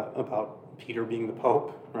 about Peter being the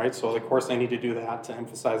Pope, right? So of course they need to do that to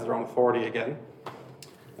emphasize their own authority again.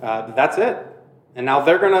 But that's it. And now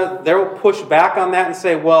they'll push back on that and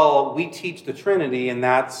say, well, we teach the Trinity, and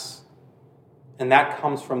that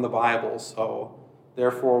comes from the Bible, so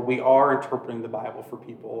therefore we are interpreting the Bible for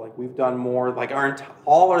people. Like we've done more, like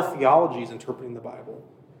all our theology is interpreting the Bible,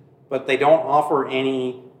 but they don't offer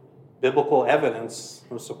any biblical evidence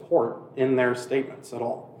or support in their statements at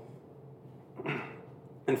all.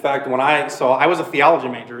 In fact, I was a theology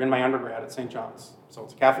major in my undergrad at St. John's, so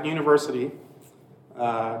it's a Catholic university.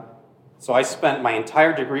 So I spent my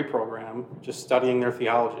entire degree program just studying their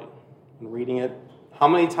theology and reading it. How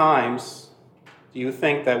many times do you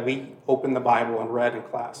think that we opened the Bible and read in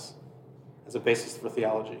class as a basis for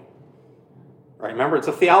theology? Right? Remember, it's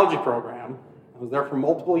a theology program. I was there for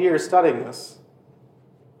multiple years studying this.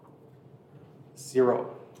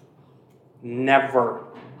 0. Never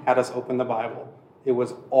had us open the Bible. It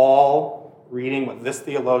was all reading what this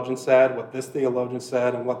theologian said, what this theologian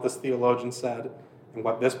said, and what this theologian said, and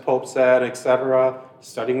what this pope said, etc.,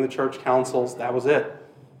 studying the church councils. That was it.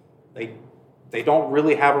 They don't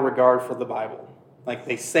really have a regard for the Bible. Like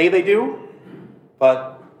they say they do,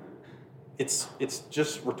 but it's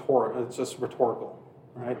just rhetorical. It's just rhetorical,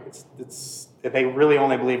 right? It's they really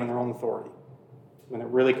only believe in their own authority when it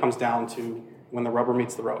really comes down to when the rubber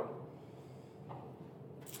meets the road.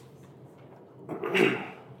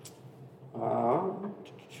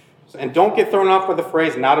 And don't get thrown off by the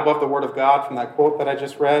phrase "not above the Word of God" from that quote that I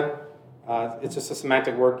just read. It's just a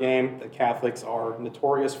semantic word game that Catholics are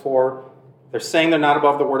notorious for. They're saying they're not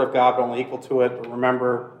above the Word of God, but only equal to it. But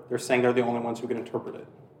remember, they're saying they're the only ones who can interpret it.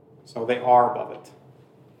 So they are above it.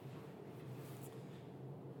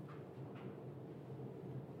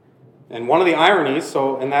 And one of the ironies,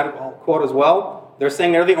 so in that quote as well, they're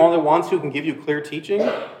saying they're the only ones who can give you clear teaching.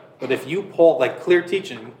 But if you poll, like clear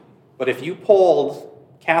teaching, but if you polled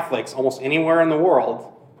Catholics almost anywhere in the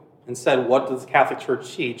world and said, what does the Catholic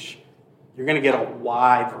Church teach? You're going to get a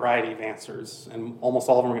wide variety of answers, and almost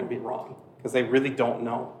all of them are going to be wrong because they really don't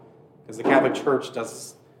know. Because the Catholic Church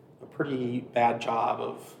does a pretty bad job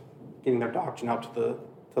of getting their doctrine out to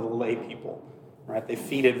the lay people, right? They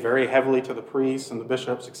feed it very heavily to the priests and the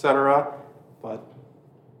bishops, etc.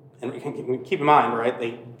 And keep in mind,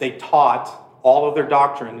 right? They taught all of their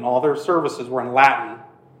doctrine and all their services were in Latin,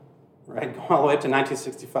 right? Going all the way up to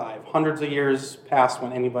 1965. Hundreds of years passed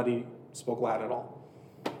when anybody spoke Latin at all.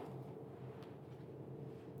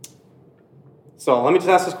 So let me just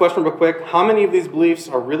ask this question real quick. How many of these beliefs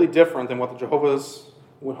are really different than what Jehovah's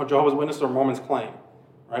Witnesses or Mormons claim,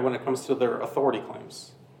 right, when it comes to their authority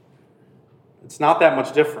claims? It's not that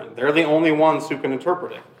much different. They're the only ones who can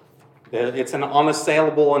interpret it. It's an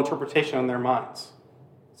unassailable interpretation in their minds.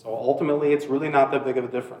 So ultimately, it's really not that big of a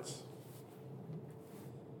difference.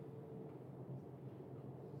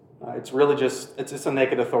 It's really just a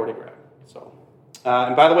naked authority grab. So,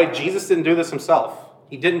 and by the way, Jesus didn't do this himself.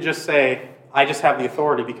 He didn't just say, I just have the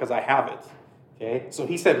authority because I have it. Okay? So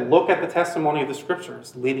he said, look at the testimony of the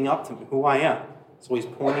Scriptures leading up to me, who I am. So he's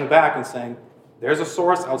pointing back and saying, there's a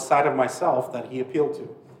source outside of myself that he appealed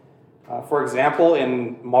to. For example,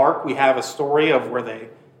 in Mark, we have a story of where they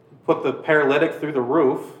put the paralytic through the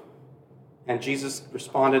roof, and Jesus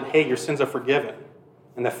responded, hey, your sins are forgiven.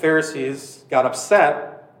 And the Pharisees got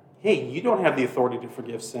upset. Hey, you don't have the authority to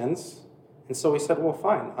forgive sins. And so he said, well,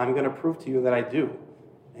 fine, I'm going to prove to you that I do.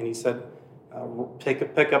 And he said,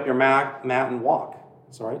 pick up your mat and walk.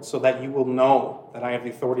 So that you will know that I have the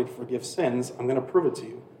authority to forgive sins. I'm going to prove it to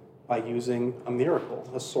you by using a miracle,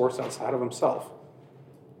 a source outside of himself.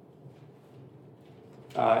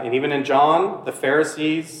 And even in John, the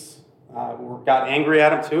Pharisees got angry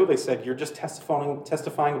at him too. They said, "You're just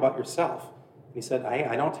testifying about yourself." And he said,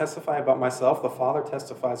 I don't testify about myself. The Father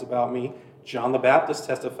testifies about me. John the Baptist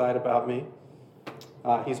testified about me.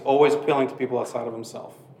 He's always appealing to people outside of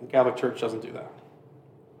himself. The Catholic Church doesn't do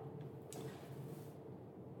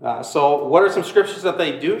that. So what are some scriptures that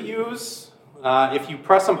they do use? If you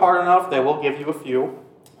press them hard enough, they will give you a few.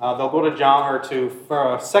 They'll go to John or to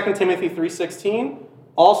 2 Timothy 3:16.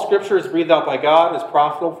 All scripture is breathed out by God, is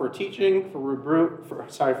profitable for teaching, for reproof,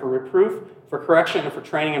 for correction, and for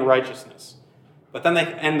training in righteousness. But then they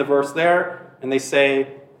end the verse there, and they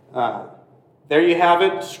say, there you have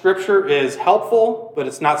it. Scripture is helpful, but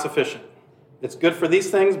it's not sufficient. It's good for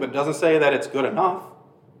these things, but it doesn't say that it's good enough,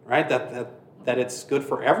 right? That it's good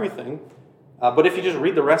for everything. But if you just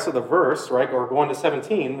read the rest of the verse, right, or go on to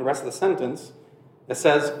 17, the rest of the sentence, it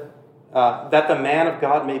says that the man of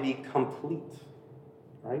God may be complete,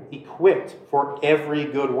 right? Equipped for every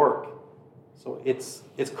good work. So it's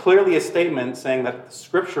clearly a statement saying that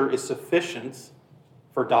Scripture is sufficient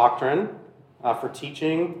for doctrine, for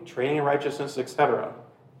teaching, training in righteousness, etc.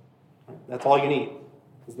 That's all you need,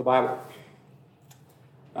 is the Bible.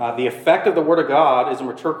 The effect of the Word of God is a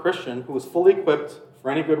mature Christian who is fully equipped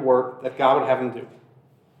for any good work that God would have him do.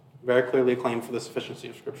 Very clearly a claim for the sufficiency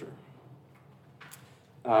of Scripture.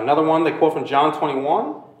 Another one, they quote from John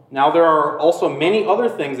 21. Now there are also many other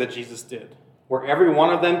things that Jesus did. Were every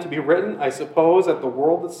one of them to be written, I suppose that the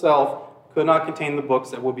world itself could not contain the books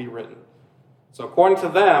that would be written. So according to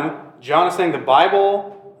them, John is saying the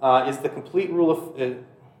Bible is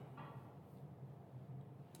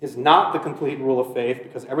not the complete rule of faith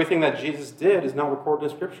because everything that Jesus did is not recorded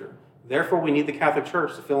in Scripture. Therefore, we need the Catholic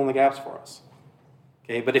Church to fill in the gaps for us.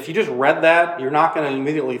 Okay, but if you just read that, you're not going to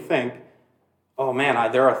immediately think, oh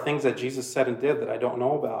man, there are things that Jesus said and did that I don't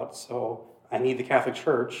know about, so I need the Catholic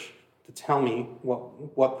Church to tell me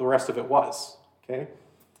what the rest of it was. Okay,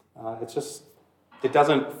 it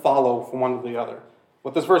doesn't follow from one to the other.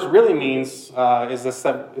 What this verse really means is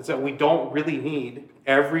that we don't really need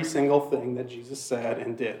every single thing that Jesus said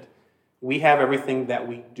and did. We have everything that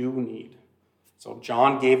we do need. So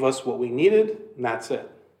John gave us what we needed, and that's it.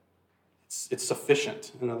 It's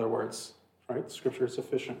sufficient, in other words. Right? Scripture is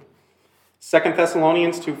sufficient. 2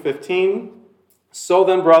 Thessalonians 2:15. So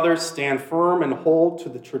then, brothers, stand firm and hold to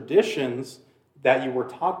the traditions that you were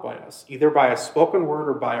taught by us, either by a spoken word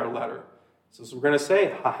or by our letter. So we're going to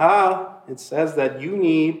say, it says that you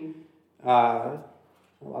need, I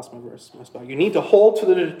lost my verse, my spot. You need to hold to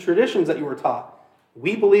the traditions that you were taught.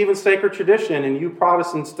 We believe in sacred tradition, and you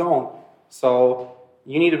Protestants don't. So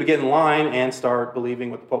you need to get in line and start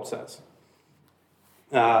believing what the Pope says.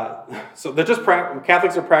 So they're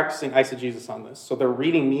Catholics are practicing eisegesis on this. So they're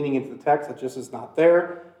reading meaning into the text that just is not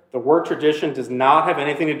there. The word tradition does not have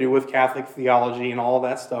anything to do with Catholic theology and all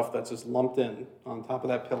that stuff that's just lumped in on top of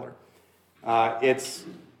that pillar. Paul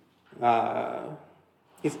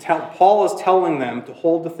is telling them to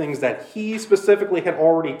hold to things that he specifically had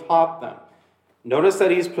already taught them. Notice that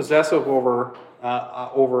he's possessive over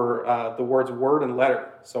the words word and letter.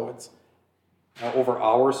 So it's over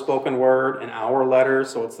our spoken word and our letter.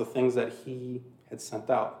 So it's the things that he had sent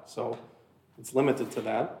out. So it's limited to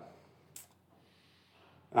that.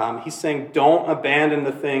 He's saying, don't abandon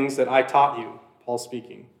the things that I taught you, Paul's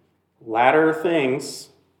speaking. Latter things,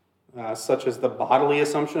 such as the bodily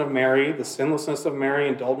assumption of Mary, the sinlessness of Mary,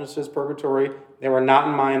 indulgences, purgatory, they were not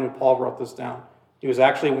in mind when Paul wrote this down. He was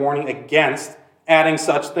actually warning against adding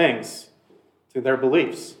such things to their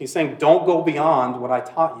beliefs. He's saying, don't go beyond what I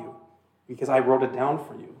taught you, because I wrote it down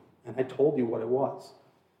for you, and I told you what it was.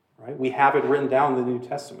 Right? We have it written down in the New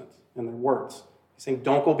Testament, in their words. He's saying,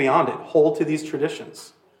 don't go beyond it. Hold to these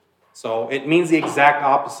traditions. So it means the exact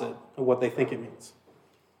opposite of what they think it means.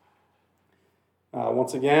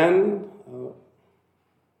 Once again,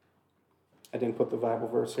 I didn't put the Bible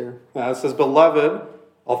verse here. It says, Beloved,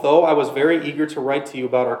 although I was very eager to write to you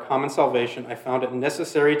about our common salvation, I found it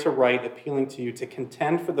necessary to write appealing to you to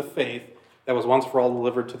contend for the faith that was once for all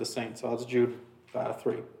delivered to the saints. So that's Jude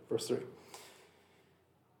 3, verse 3.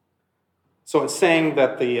 So it's saying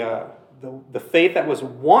that the faith that was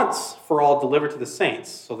once for all delivered to the saints.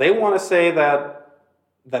 So they want to say that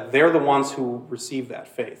they're the ones who received that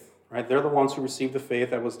faith. Right? They're the ones who received the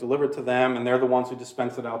faith that was delivered to them, and they're the ones who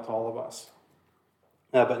dispensed it out to all of us.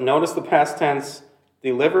 But notice the past tense,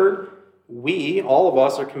 delivered. We, all of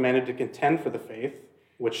us, are commanded to contend for the faith,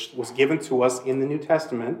 which was given to us in the New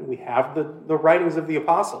Testament. We have the writings of the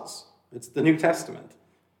apostles. It's the New Testament.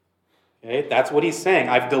 Okay, that's what he's saying.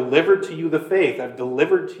 I've delivered to you the faith. I've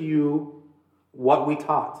delivered to you what we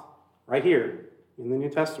taught right here in the New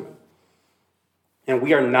Testament. And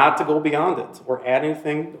we are not to go beyond it or add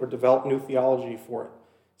anything or develop new theology for it.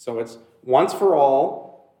 So it's once for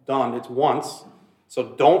all, done. It's once. So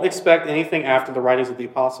don't expect anything after the writings of the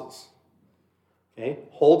apostles. Okay?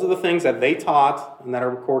 Hold to the things that they taught and that are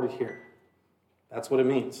recorded here. That's what it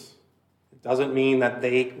means. It doesn't mean that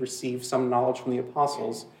they receive some knowledge from the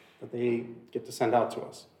apostles that they get to send out to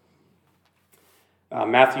us.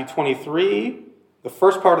 Matthew 23, the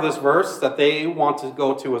first part of this verse that they want to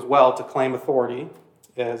go to as well to claim authority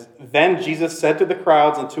is, then Jesus said to the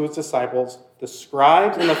crowds and to his disciples, the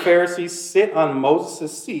scribes and the Pharisees sit on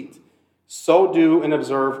Moses' seat. So do and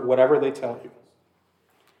observe whatever they tell you.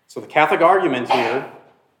 So the Catholic argument here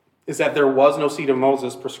is that there was no seat of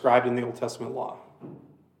Moses prescribed in the Old Testament law.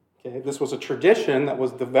 Okay, this was a tradition that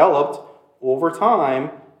was developed over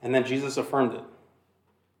time, and then Jesus affirmed it.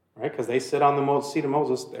 Right? Because they sit on the seat of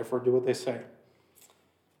Moses, therefore do what they say.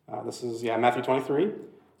 This is, Matthew 23.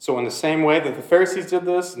 So in the same way that the Pharisees did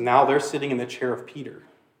this, now they're sitting in the chair of Peter.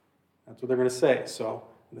 That's what they're going to say. So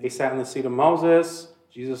they sat in the seat of Moses,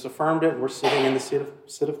 Jesus affirmed it, we're sitting in the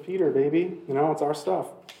seat of Peter, baby. It's our stuff.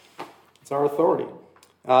 It's our authority.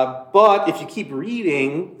 But if you keep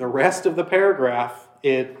reading the rest of the paragraph,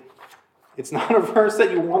 it's not a verse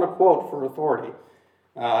that you want to quote for authority.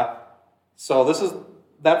 So this is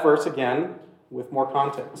that verse again with more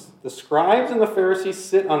context. The scribes and the Pharisees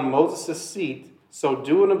sit on Moses' seat, so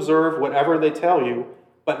do and observe whatever they tell you,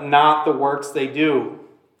 but not the works they do.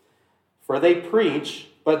 For they preach,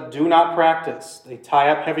 but do not practice. They tie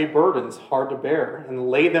up heavy burdens, hard to bear, and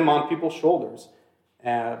lay them on people's shoulders.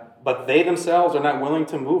 But they themselves are not willing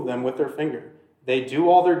to move them with their finger. They do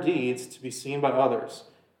all their deeds to be seen by others.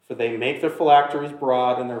 For they make their phylacteries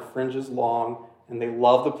broad and their fringes long, and they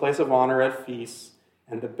love the place of honor at feasts,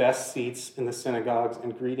 and the best seats in the synagogues,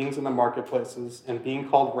 and greetings in the marketplaces, and being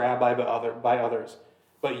called rabbi by others.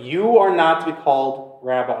 But you are not to be called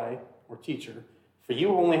rabbi or teacher, for you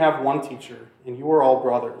only have one teacher, and you are all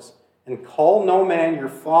brothers. And call no man your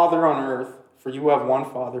father on earth, for you have one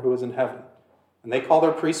Father who is in heaven. And they call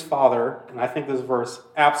their priest Father, and I think this verse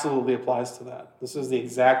absolutely applies to that. This is the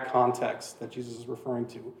exact context that Jesus is referring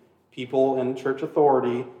to. People in church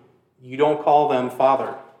authority, you don't call them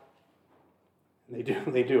Father.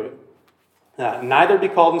 And they do it. Neither be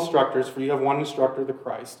called instructors, for you have one instructor, the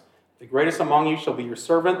Christ. The greatest among you shall be your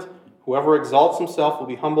servant. Whoever exalts himself will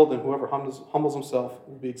be humbled, and whoever humbles himself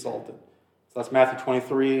will be exalted. So that's Matthew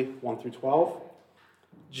 23, 1 through 12.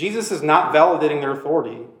 Jesus is not validating their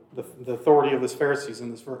authority, the authority of the Pharisees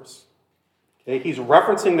in this verse. Okay? He's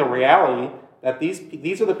referencing the reality that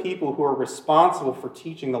these are the people who are responsible for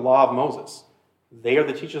teaching the law of Moses. They are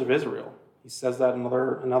the teachers of Israel. He says that in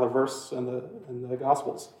another verse in the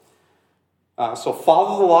Gospels. So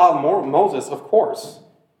follow the law of Moses, of course,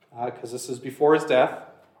 because this is before his death.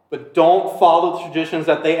 But don't follow the traditions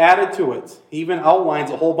that they added to it. He even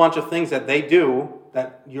outlines a whole bunch of things that they do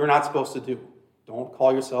that you're not supposed to do. Don't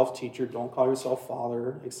call yourself teacher, don't call yourself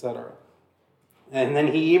father, etc. And then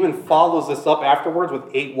he even follows this up afterwards with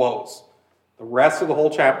 8 woes. The rest of the whole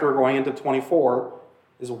chapter going into 24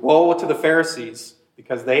 is woe to the Pharisees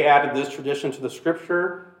because they added this tradition to the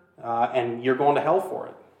scripture and you're going to hell for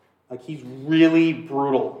it. Like he's really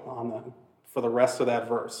brutal on them for the rest of that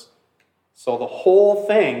verse. So the whole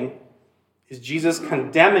thing is Jesus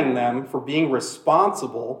condemning them for being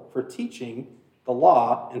responsible for teaching the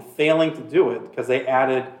law and failing to do it because they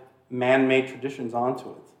added man-made traditions onto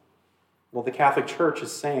it. Well, the Catholic Church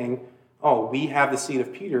is saying, oh, we have the seat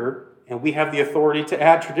of Peter and we have the authority to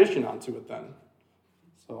add tradition onto it then.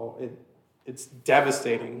 So it's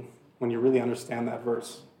devastating when you really understand that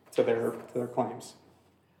verse to their claims.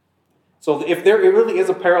 So if there really is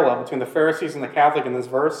a parallel between the Pharisees and the Catholic in this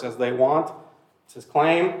verse, as they want to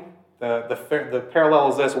claim, the parallel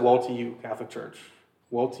is this: woe to you, Catholic Church.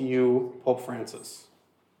 Woe to you, Pope Francis.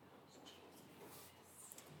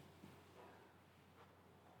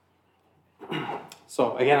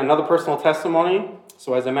 So again, another personal testimony.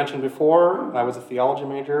 So as I mentioned before, I was a theology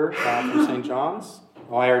major from St. John's.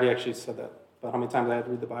 Oh, I already actually said that. But how many times I had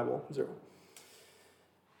to read the Bible? 0.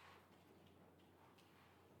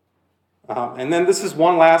 And then this is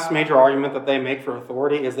one last major argument that they make for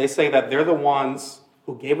authority, is they say that they're the ones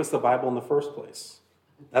who gave us the Bible in the first place.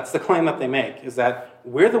 That's the claim that they make, is that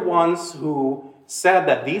we're the ones who said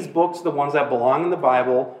that these books are the ones that belong in the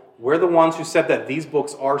Bible. We're the ones who said that these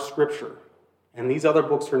books are Scripture, and these other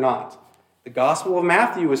books are not. The Gospel of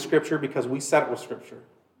Matthew is Scripture because we said it was Scripture.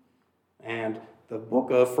 And the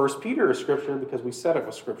book of 1 Peter is Scripture because we said it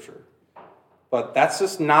was Scripture. but that's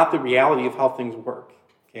just not the reality of how things work.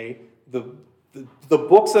 Okay, the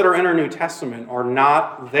books that are in our New Testament are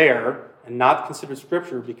not there and not considered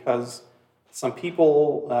Scripture because some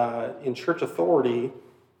people in church authority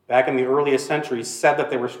back in the earliest centuries said that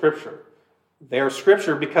they were Scripture. They are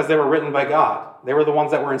Scripture because they were written by God. They were the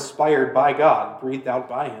ones that were inspired by God, breathed out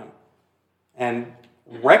by Him. And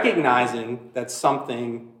recognizing that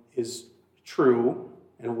something is true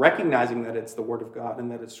and recognizing that it's the Word of God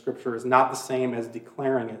and that it's Scripture is not the same as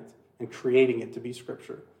declaring it and creating it to be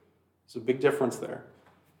Scripture. There's a big difference there.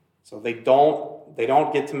 So they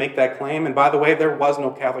don't get to make that claim. And by the way, there was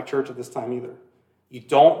no Catholic Church at this time either. You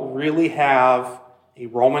don't really have a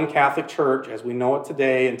Roman Catholic Church as we know it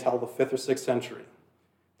today until the 5th or 6th century.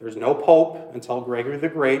 There's no Pope until Gregory the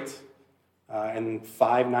Great in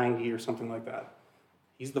 590 or something like that.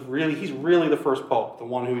 He's really the first Pope, the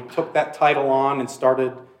one who took that title on and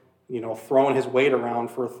started, throwing his weight around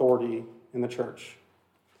for authority in the church.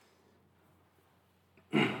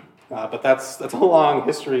 But that's a long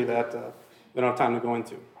history that we don't have time to go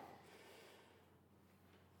into.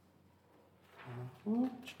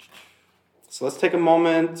 So let's take a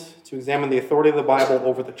moment to examine the authority of the Bible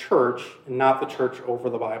over the church and not the church over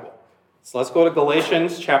the Bible. So let's go to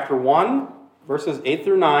Galatians chapter 1, verses 8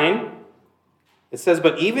 through 9. It says,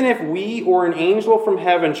 "But even if we or an angel from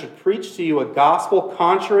heaven should preach to you a gospel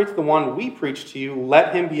contrary to the one we preach to you,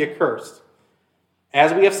 let him be accursed.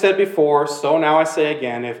 As we have said before, so now I say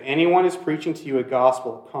again, if anyone is preaching to you a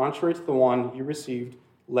gospel contrary to the one you received,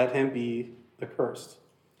 let him be accursed."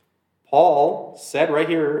 Paul said right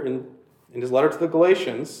here in his letter to the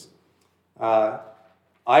Galatians, I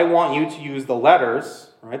want you to use the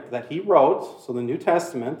letters, right, that he wrote, so the New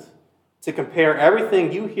Testament, to compare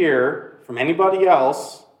everything you hear from anybody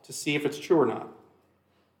else to see if it's true or not.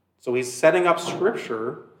 So he's setting up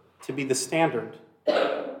Scripture to be the standard,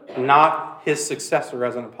 not his successor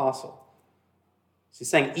as an apostle. So he's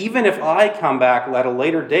saying, even if I come back at a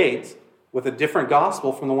later date with a different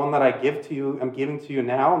gospel from the one that I'm giving to you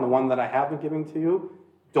now, and the one that I have been giving to you,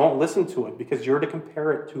 don't listen to it because you're to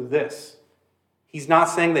compare it to this. He's not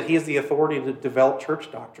saying that he has the authority to develop church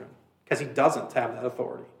doctrine because he doesn't have that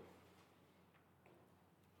authority.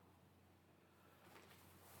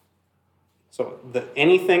 So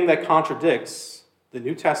anything that contradicts the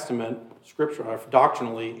New Testament, Scripture,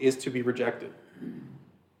 doctrinally, is to be rejected.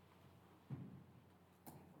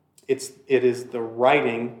 It is the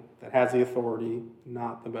writing that has the authority,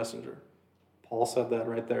 not the messenger. Paul said that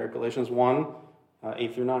right there, Galatians 1,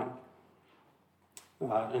 8 through 9.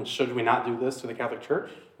 And should we not do this to the Catholic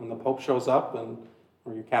Church? When the Pope shows up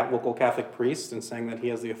or your local Catholic priest and saying that he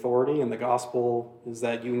has the authority and the gospel is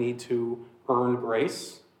that you need to earn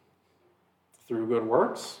grace through good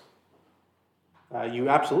works, you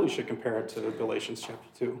absolutely should compare it to Galatians chapter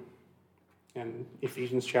 2 and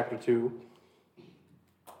Ephesians chapter 2.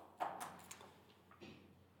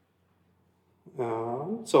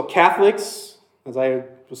 So Catholics, as I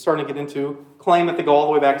was starting to get into, claim that they go all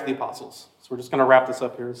the way back to the apostles. So we're just going to wrap this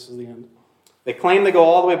up here. This is the end. They claim they go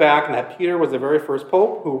all the way back and that Peter was the very first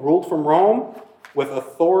pope who ruled from Rome with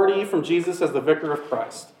authority from Jesus as the vicar of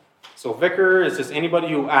Christ. So vicar is just anybody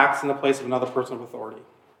who acts in the place of another person of authority.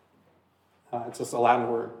 It's just a Latin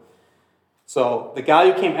word. So the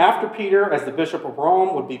guy who came after Peter as the bishop of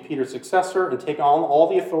Rome would be Peter's successor and take on all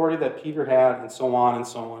the authority that Peter had, and so on and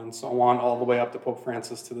so on and so on, all the way up to Pope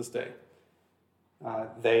Francis to this day.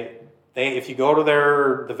 If you go to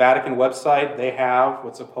the Vatican website, they have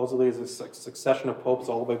what supposedly is a succession of popes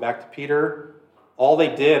all the way back to Peter. All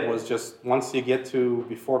they did was just, once you get to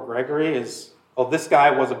before Gregory, is, this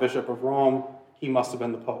guy was a bishop of Rome, he must have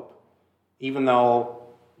been the pope. Even though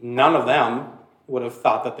none of them would have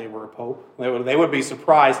thought that they were a pope. They would be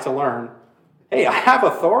surprised to learn, hey, I have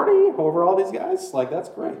authority over all these guys? That's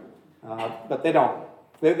great. But they don't.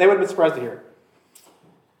 They would have been surprised to hear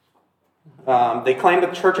it. They claim that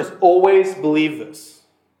the church has always believed this.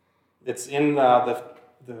 It's in the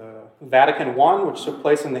Vatican I, which took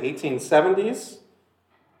place in the 1870s.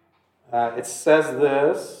 It says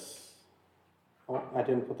this. Oh, I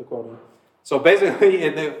didn't put the quote in. So basically,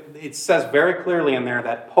 it says very clearly in there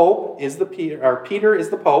that Peter is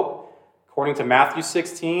the Pope, according to Matthew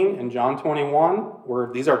 16 and John 21,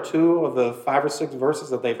 where these are two of the 5 or 6 verses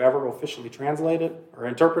that they've ever officially translated or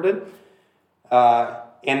interpreted,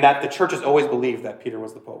 and that the church has always believed that Peter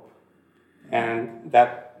was the Pope. And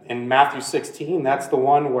that in Matthew 16, that's the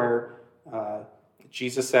one where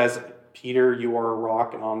Jesus says, Peter, you are a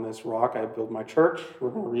rock, and on this rock I build my church. We're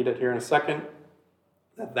going to read it here in a second.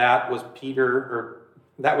 That was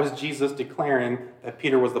Jesus declaring that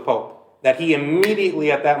Peter was the Pope. That he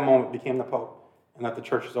immediately at that moment became the Pope, and that the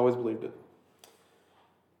church has always believed it.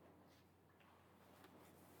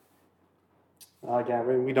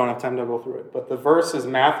 Again, we don't have time to go through it. But the verse is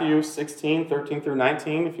Matthew 16, 13 through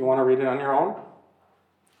 19, if you want to read it on your own.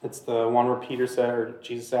 It's the one where Peter said, or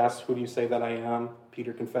Jesus asked, "Who do you say that I am?"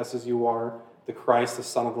 Peter confesses, "You are the Christ, the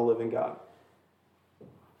Son of the living God."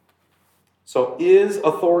 So is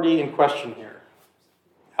authority in question here?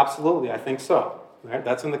 Absolutely, I think so. Right?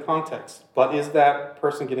 That's in the context. But is that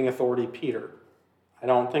person getting authority Peter? I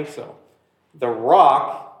don't think so. The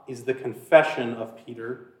rock is the confession of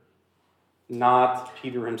Peter, not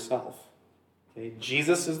Peter himself. Okay?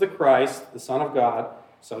 Jesus is the Christ, the Son of God.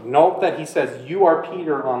 So note that he says, "You are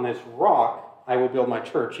Peter, on this rock I will build my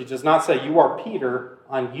church." He does not say, "You are Peter,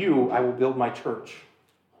 on you I will build my church."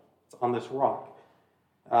 It's on this rock.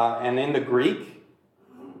 And in the Greek,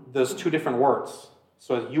 there's two different words.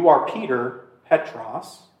 So "you are Peter,"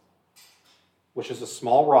 Petros, which is a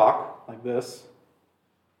small rock like this.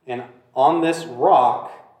 And on this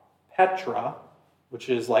rock, Petra, which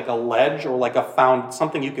is like a ledge or like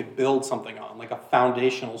something you could build something on, like a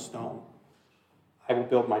foundational stone. "I will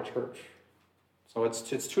build my church." So it's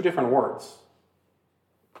two different words.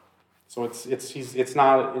 So it's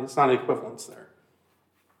not an equivalence there.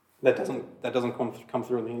 That doesn't come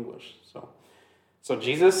through in the English. So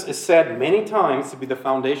Jesus is said many times to be the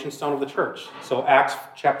foundation stone of the church. So Acts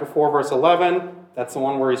chapter 4, verse 11, that's the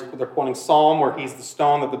one where they're quoting Psalm, where he's the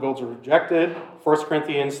stone that the builders rejected. 1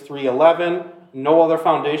 Corinthians 3:11, no other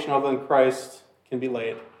foundation other than Christ can be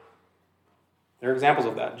laid. There are examples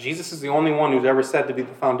of that. Jesus is the only one who's ever said to be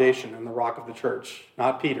the foundation and the rock of the church,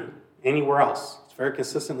 not Peter. Anywhere else, it's very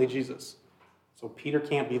consistently Jesus. So Peter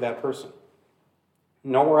can't be that person.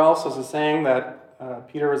 Nowhere else is it saying that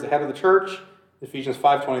Peter is the head of the church. Ephesians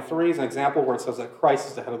 5:23 is an example where it says that Christ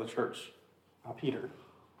is the head of the church, not Peter.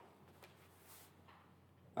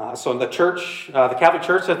 So the church, the Catholic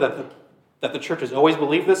Church said that the church has always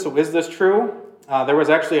believed this. So is this true? There was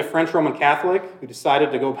actually a French Roman Catholic who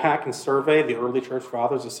decided to go back and survey the early church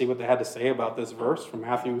fathers to see what they had to say about this verse from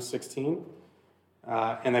Matthew 16.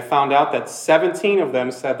 And they found out that 17 of them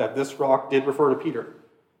said that this rock did refer to Peter.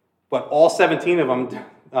 But all 17 of them,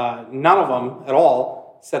 none of them at all,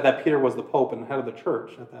 said that Peter was the Pope and the head of the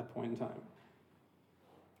church at that point in time.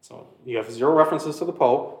 So you have 0 references to the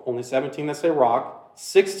Pope, only 17 that say rock.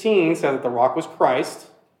 16 said that the rock was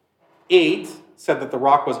Christ. 8 said that the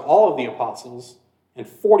rock was all of the apostles. And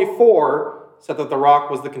 44 said that the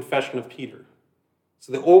rock was the confession of Peter.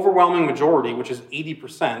 So the overwhelming majority, which is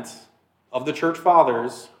 80% of the church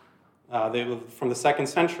fathers, from the 2nd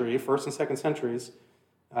century, 1st and 2nd centuries,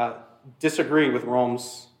 disagree with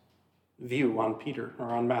Rome's view on Peter, or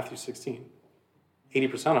on Matthew 16.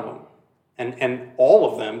 80% of them. And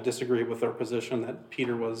all of them disagree with their position that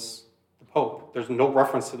Peter was the Pope. There's no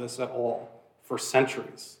reference to this at all for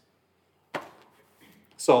centuries.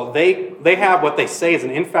 So they have what they say is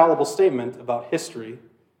an infallible statement about history,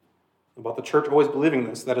 about the church always believing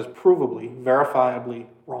this, that is provably, verifiably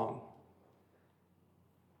wrong.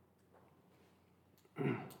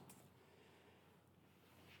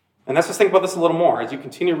 And let's just think about this a little more. As you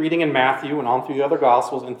continue reading in Matthew and on through the other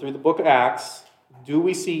Gospels and through the book of Acts, do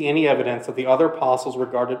we see any evidence that the other apostles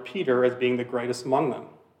regarded Peter as being the greatest among them?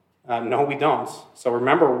 No, we don't. So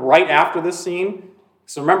remember, right after this scene,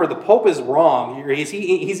 the Pope is wrong.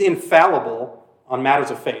 He's infallible on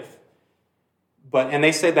matters of faith. And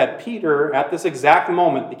they say that Peter, at this exact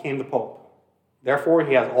moment, became the Pope. Therefore,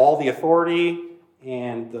 he has all the authority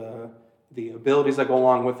and the abilities that go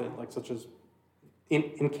along with it, like such as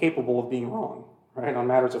incapable of being wrong, right, on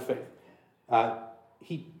matters of faith.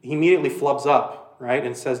 He immediately flubs up, right,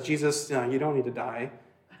 and says, "Jesus, you don't need to die."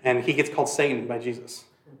 And he gets called Satan by Jesus,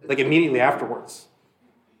 like immediately afterwards.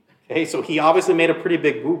 Okay, so he obviously made a pretty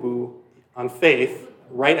big boo-boo on faith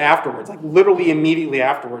right afterwards, like literally immediately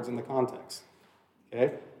afterwards in the context.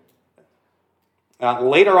 Okay.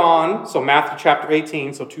 Later on, so Matthew chapter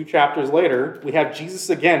 18, so 2 chapters later, we have Jesus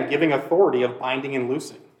again giving authority of binding and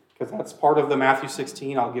loosing. Because that's part of the Matthew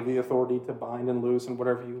 16, I'll give you the authority to bind and loose, and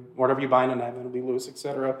whatever you bind in heaven will be loose,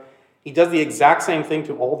 etc. He does the exact same thing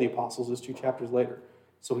to all the apostles as 2 chapters later.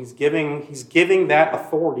 So he's giving that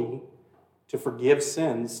authority to forgive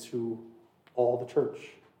sins to all the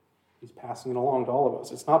church. He's passing it along to all of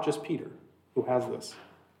us. It's not just Peter who has this.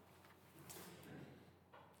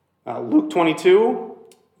 Luke 22,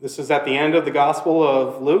 this is at the end of the Gospel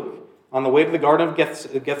of Luke. On the way to the Garden of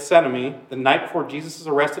Gethsemane, the night before Jesus is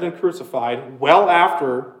arrested and crucified, well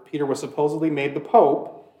after Peter was supposedly made the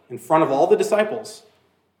Pope, in front of all the disciples,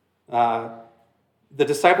 the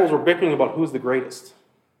disciples were bickering about who's the greatest.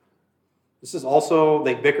 This is also,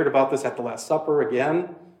 they bickered about this at the Last Supper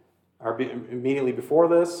again, or immediately before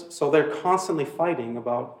this. So they're constantly fighting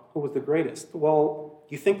about who was the greatest. Well,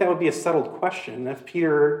 you think that would be a settled question if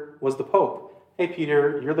Peter was the Pope? Hey,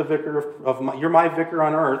 Peter, you're the vicar you're my vicar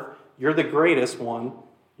on earth. You're the greatest one.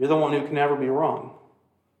 You're the one who can never be wrong.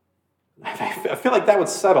 I feel like that would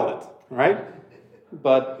settle it, right?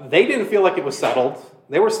 But they didn't feel like it was settled.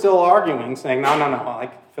 They were still arguing, saying, no,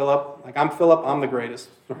 like Philip, like I'm Philip, I'm the greatest,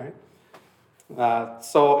 right?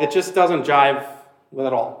 So it just doesn't jive with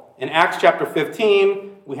it all. In Acts chapter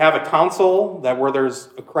 15, we have a council where there's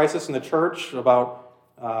a crisis in the church about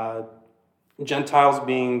Gentiles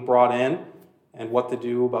being brought in and what to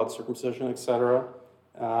do about circumcision, etc.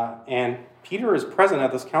 And Peter is present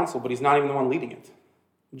at this council, but he's not even the one leading it.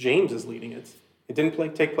 James is leading it. It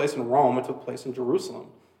didn't take place in Rome, it took place in Jerusalem.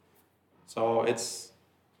 So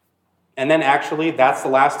and then actually, that's the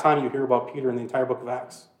last time you hear about Peter in the entire book of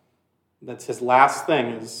Acts. That's his last thing,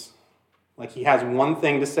 is like he has one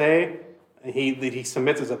thing to say, he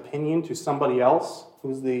submits his opinion to somebody else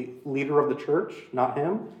who's the leader of the church, not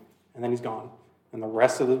him, and then he's gone. And the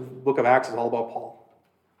rest of the book of Acts is all about Paul.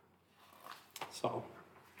 So,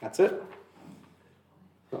 that's it.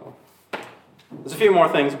 So, there's a few more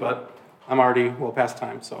things, but I'm already well past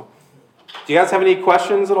time. So, do you guys have any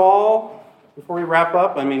questions at all before we wrap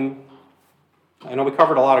up? I mean, I know we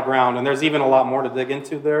covered a lot of ground, and there's even a lot more to dig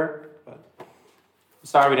into there, but I'm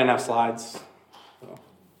sorry we didn't have slides. So,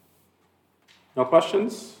 no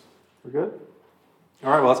questions? We're good? All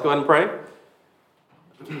right, well, let's go ahead and pray.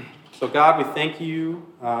 So, God, we thank you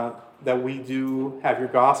that we do have your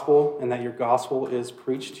gospel and that your gospel is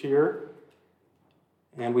preached here.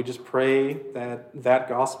 And we just pray that that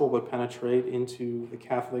gospel would penetrate into the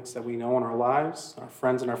Catholics that we know in our lives, our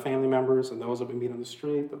friends and our family members, and those that we meet on the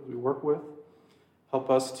street, that we work with. Help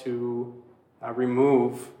us to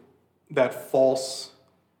remove that false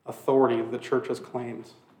authority that the church has claimed,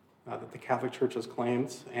 that the Catholic Church has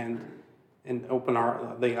claimed, and open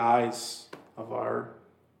the eyes of our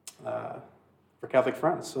Catholic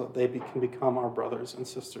friends so that they can become our brothers and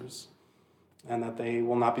sisters, and that they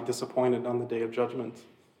will not be disappointed on the day of judgment,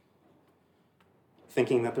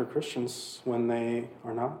 thinking that they're Christians when they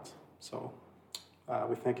are not. So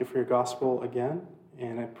we thank you for your gospel again,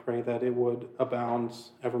 and I pray that it would abound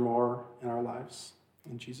evermore in our lives.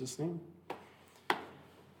 In Jesus' name.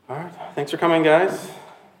 All right. Thanks for coming, guys.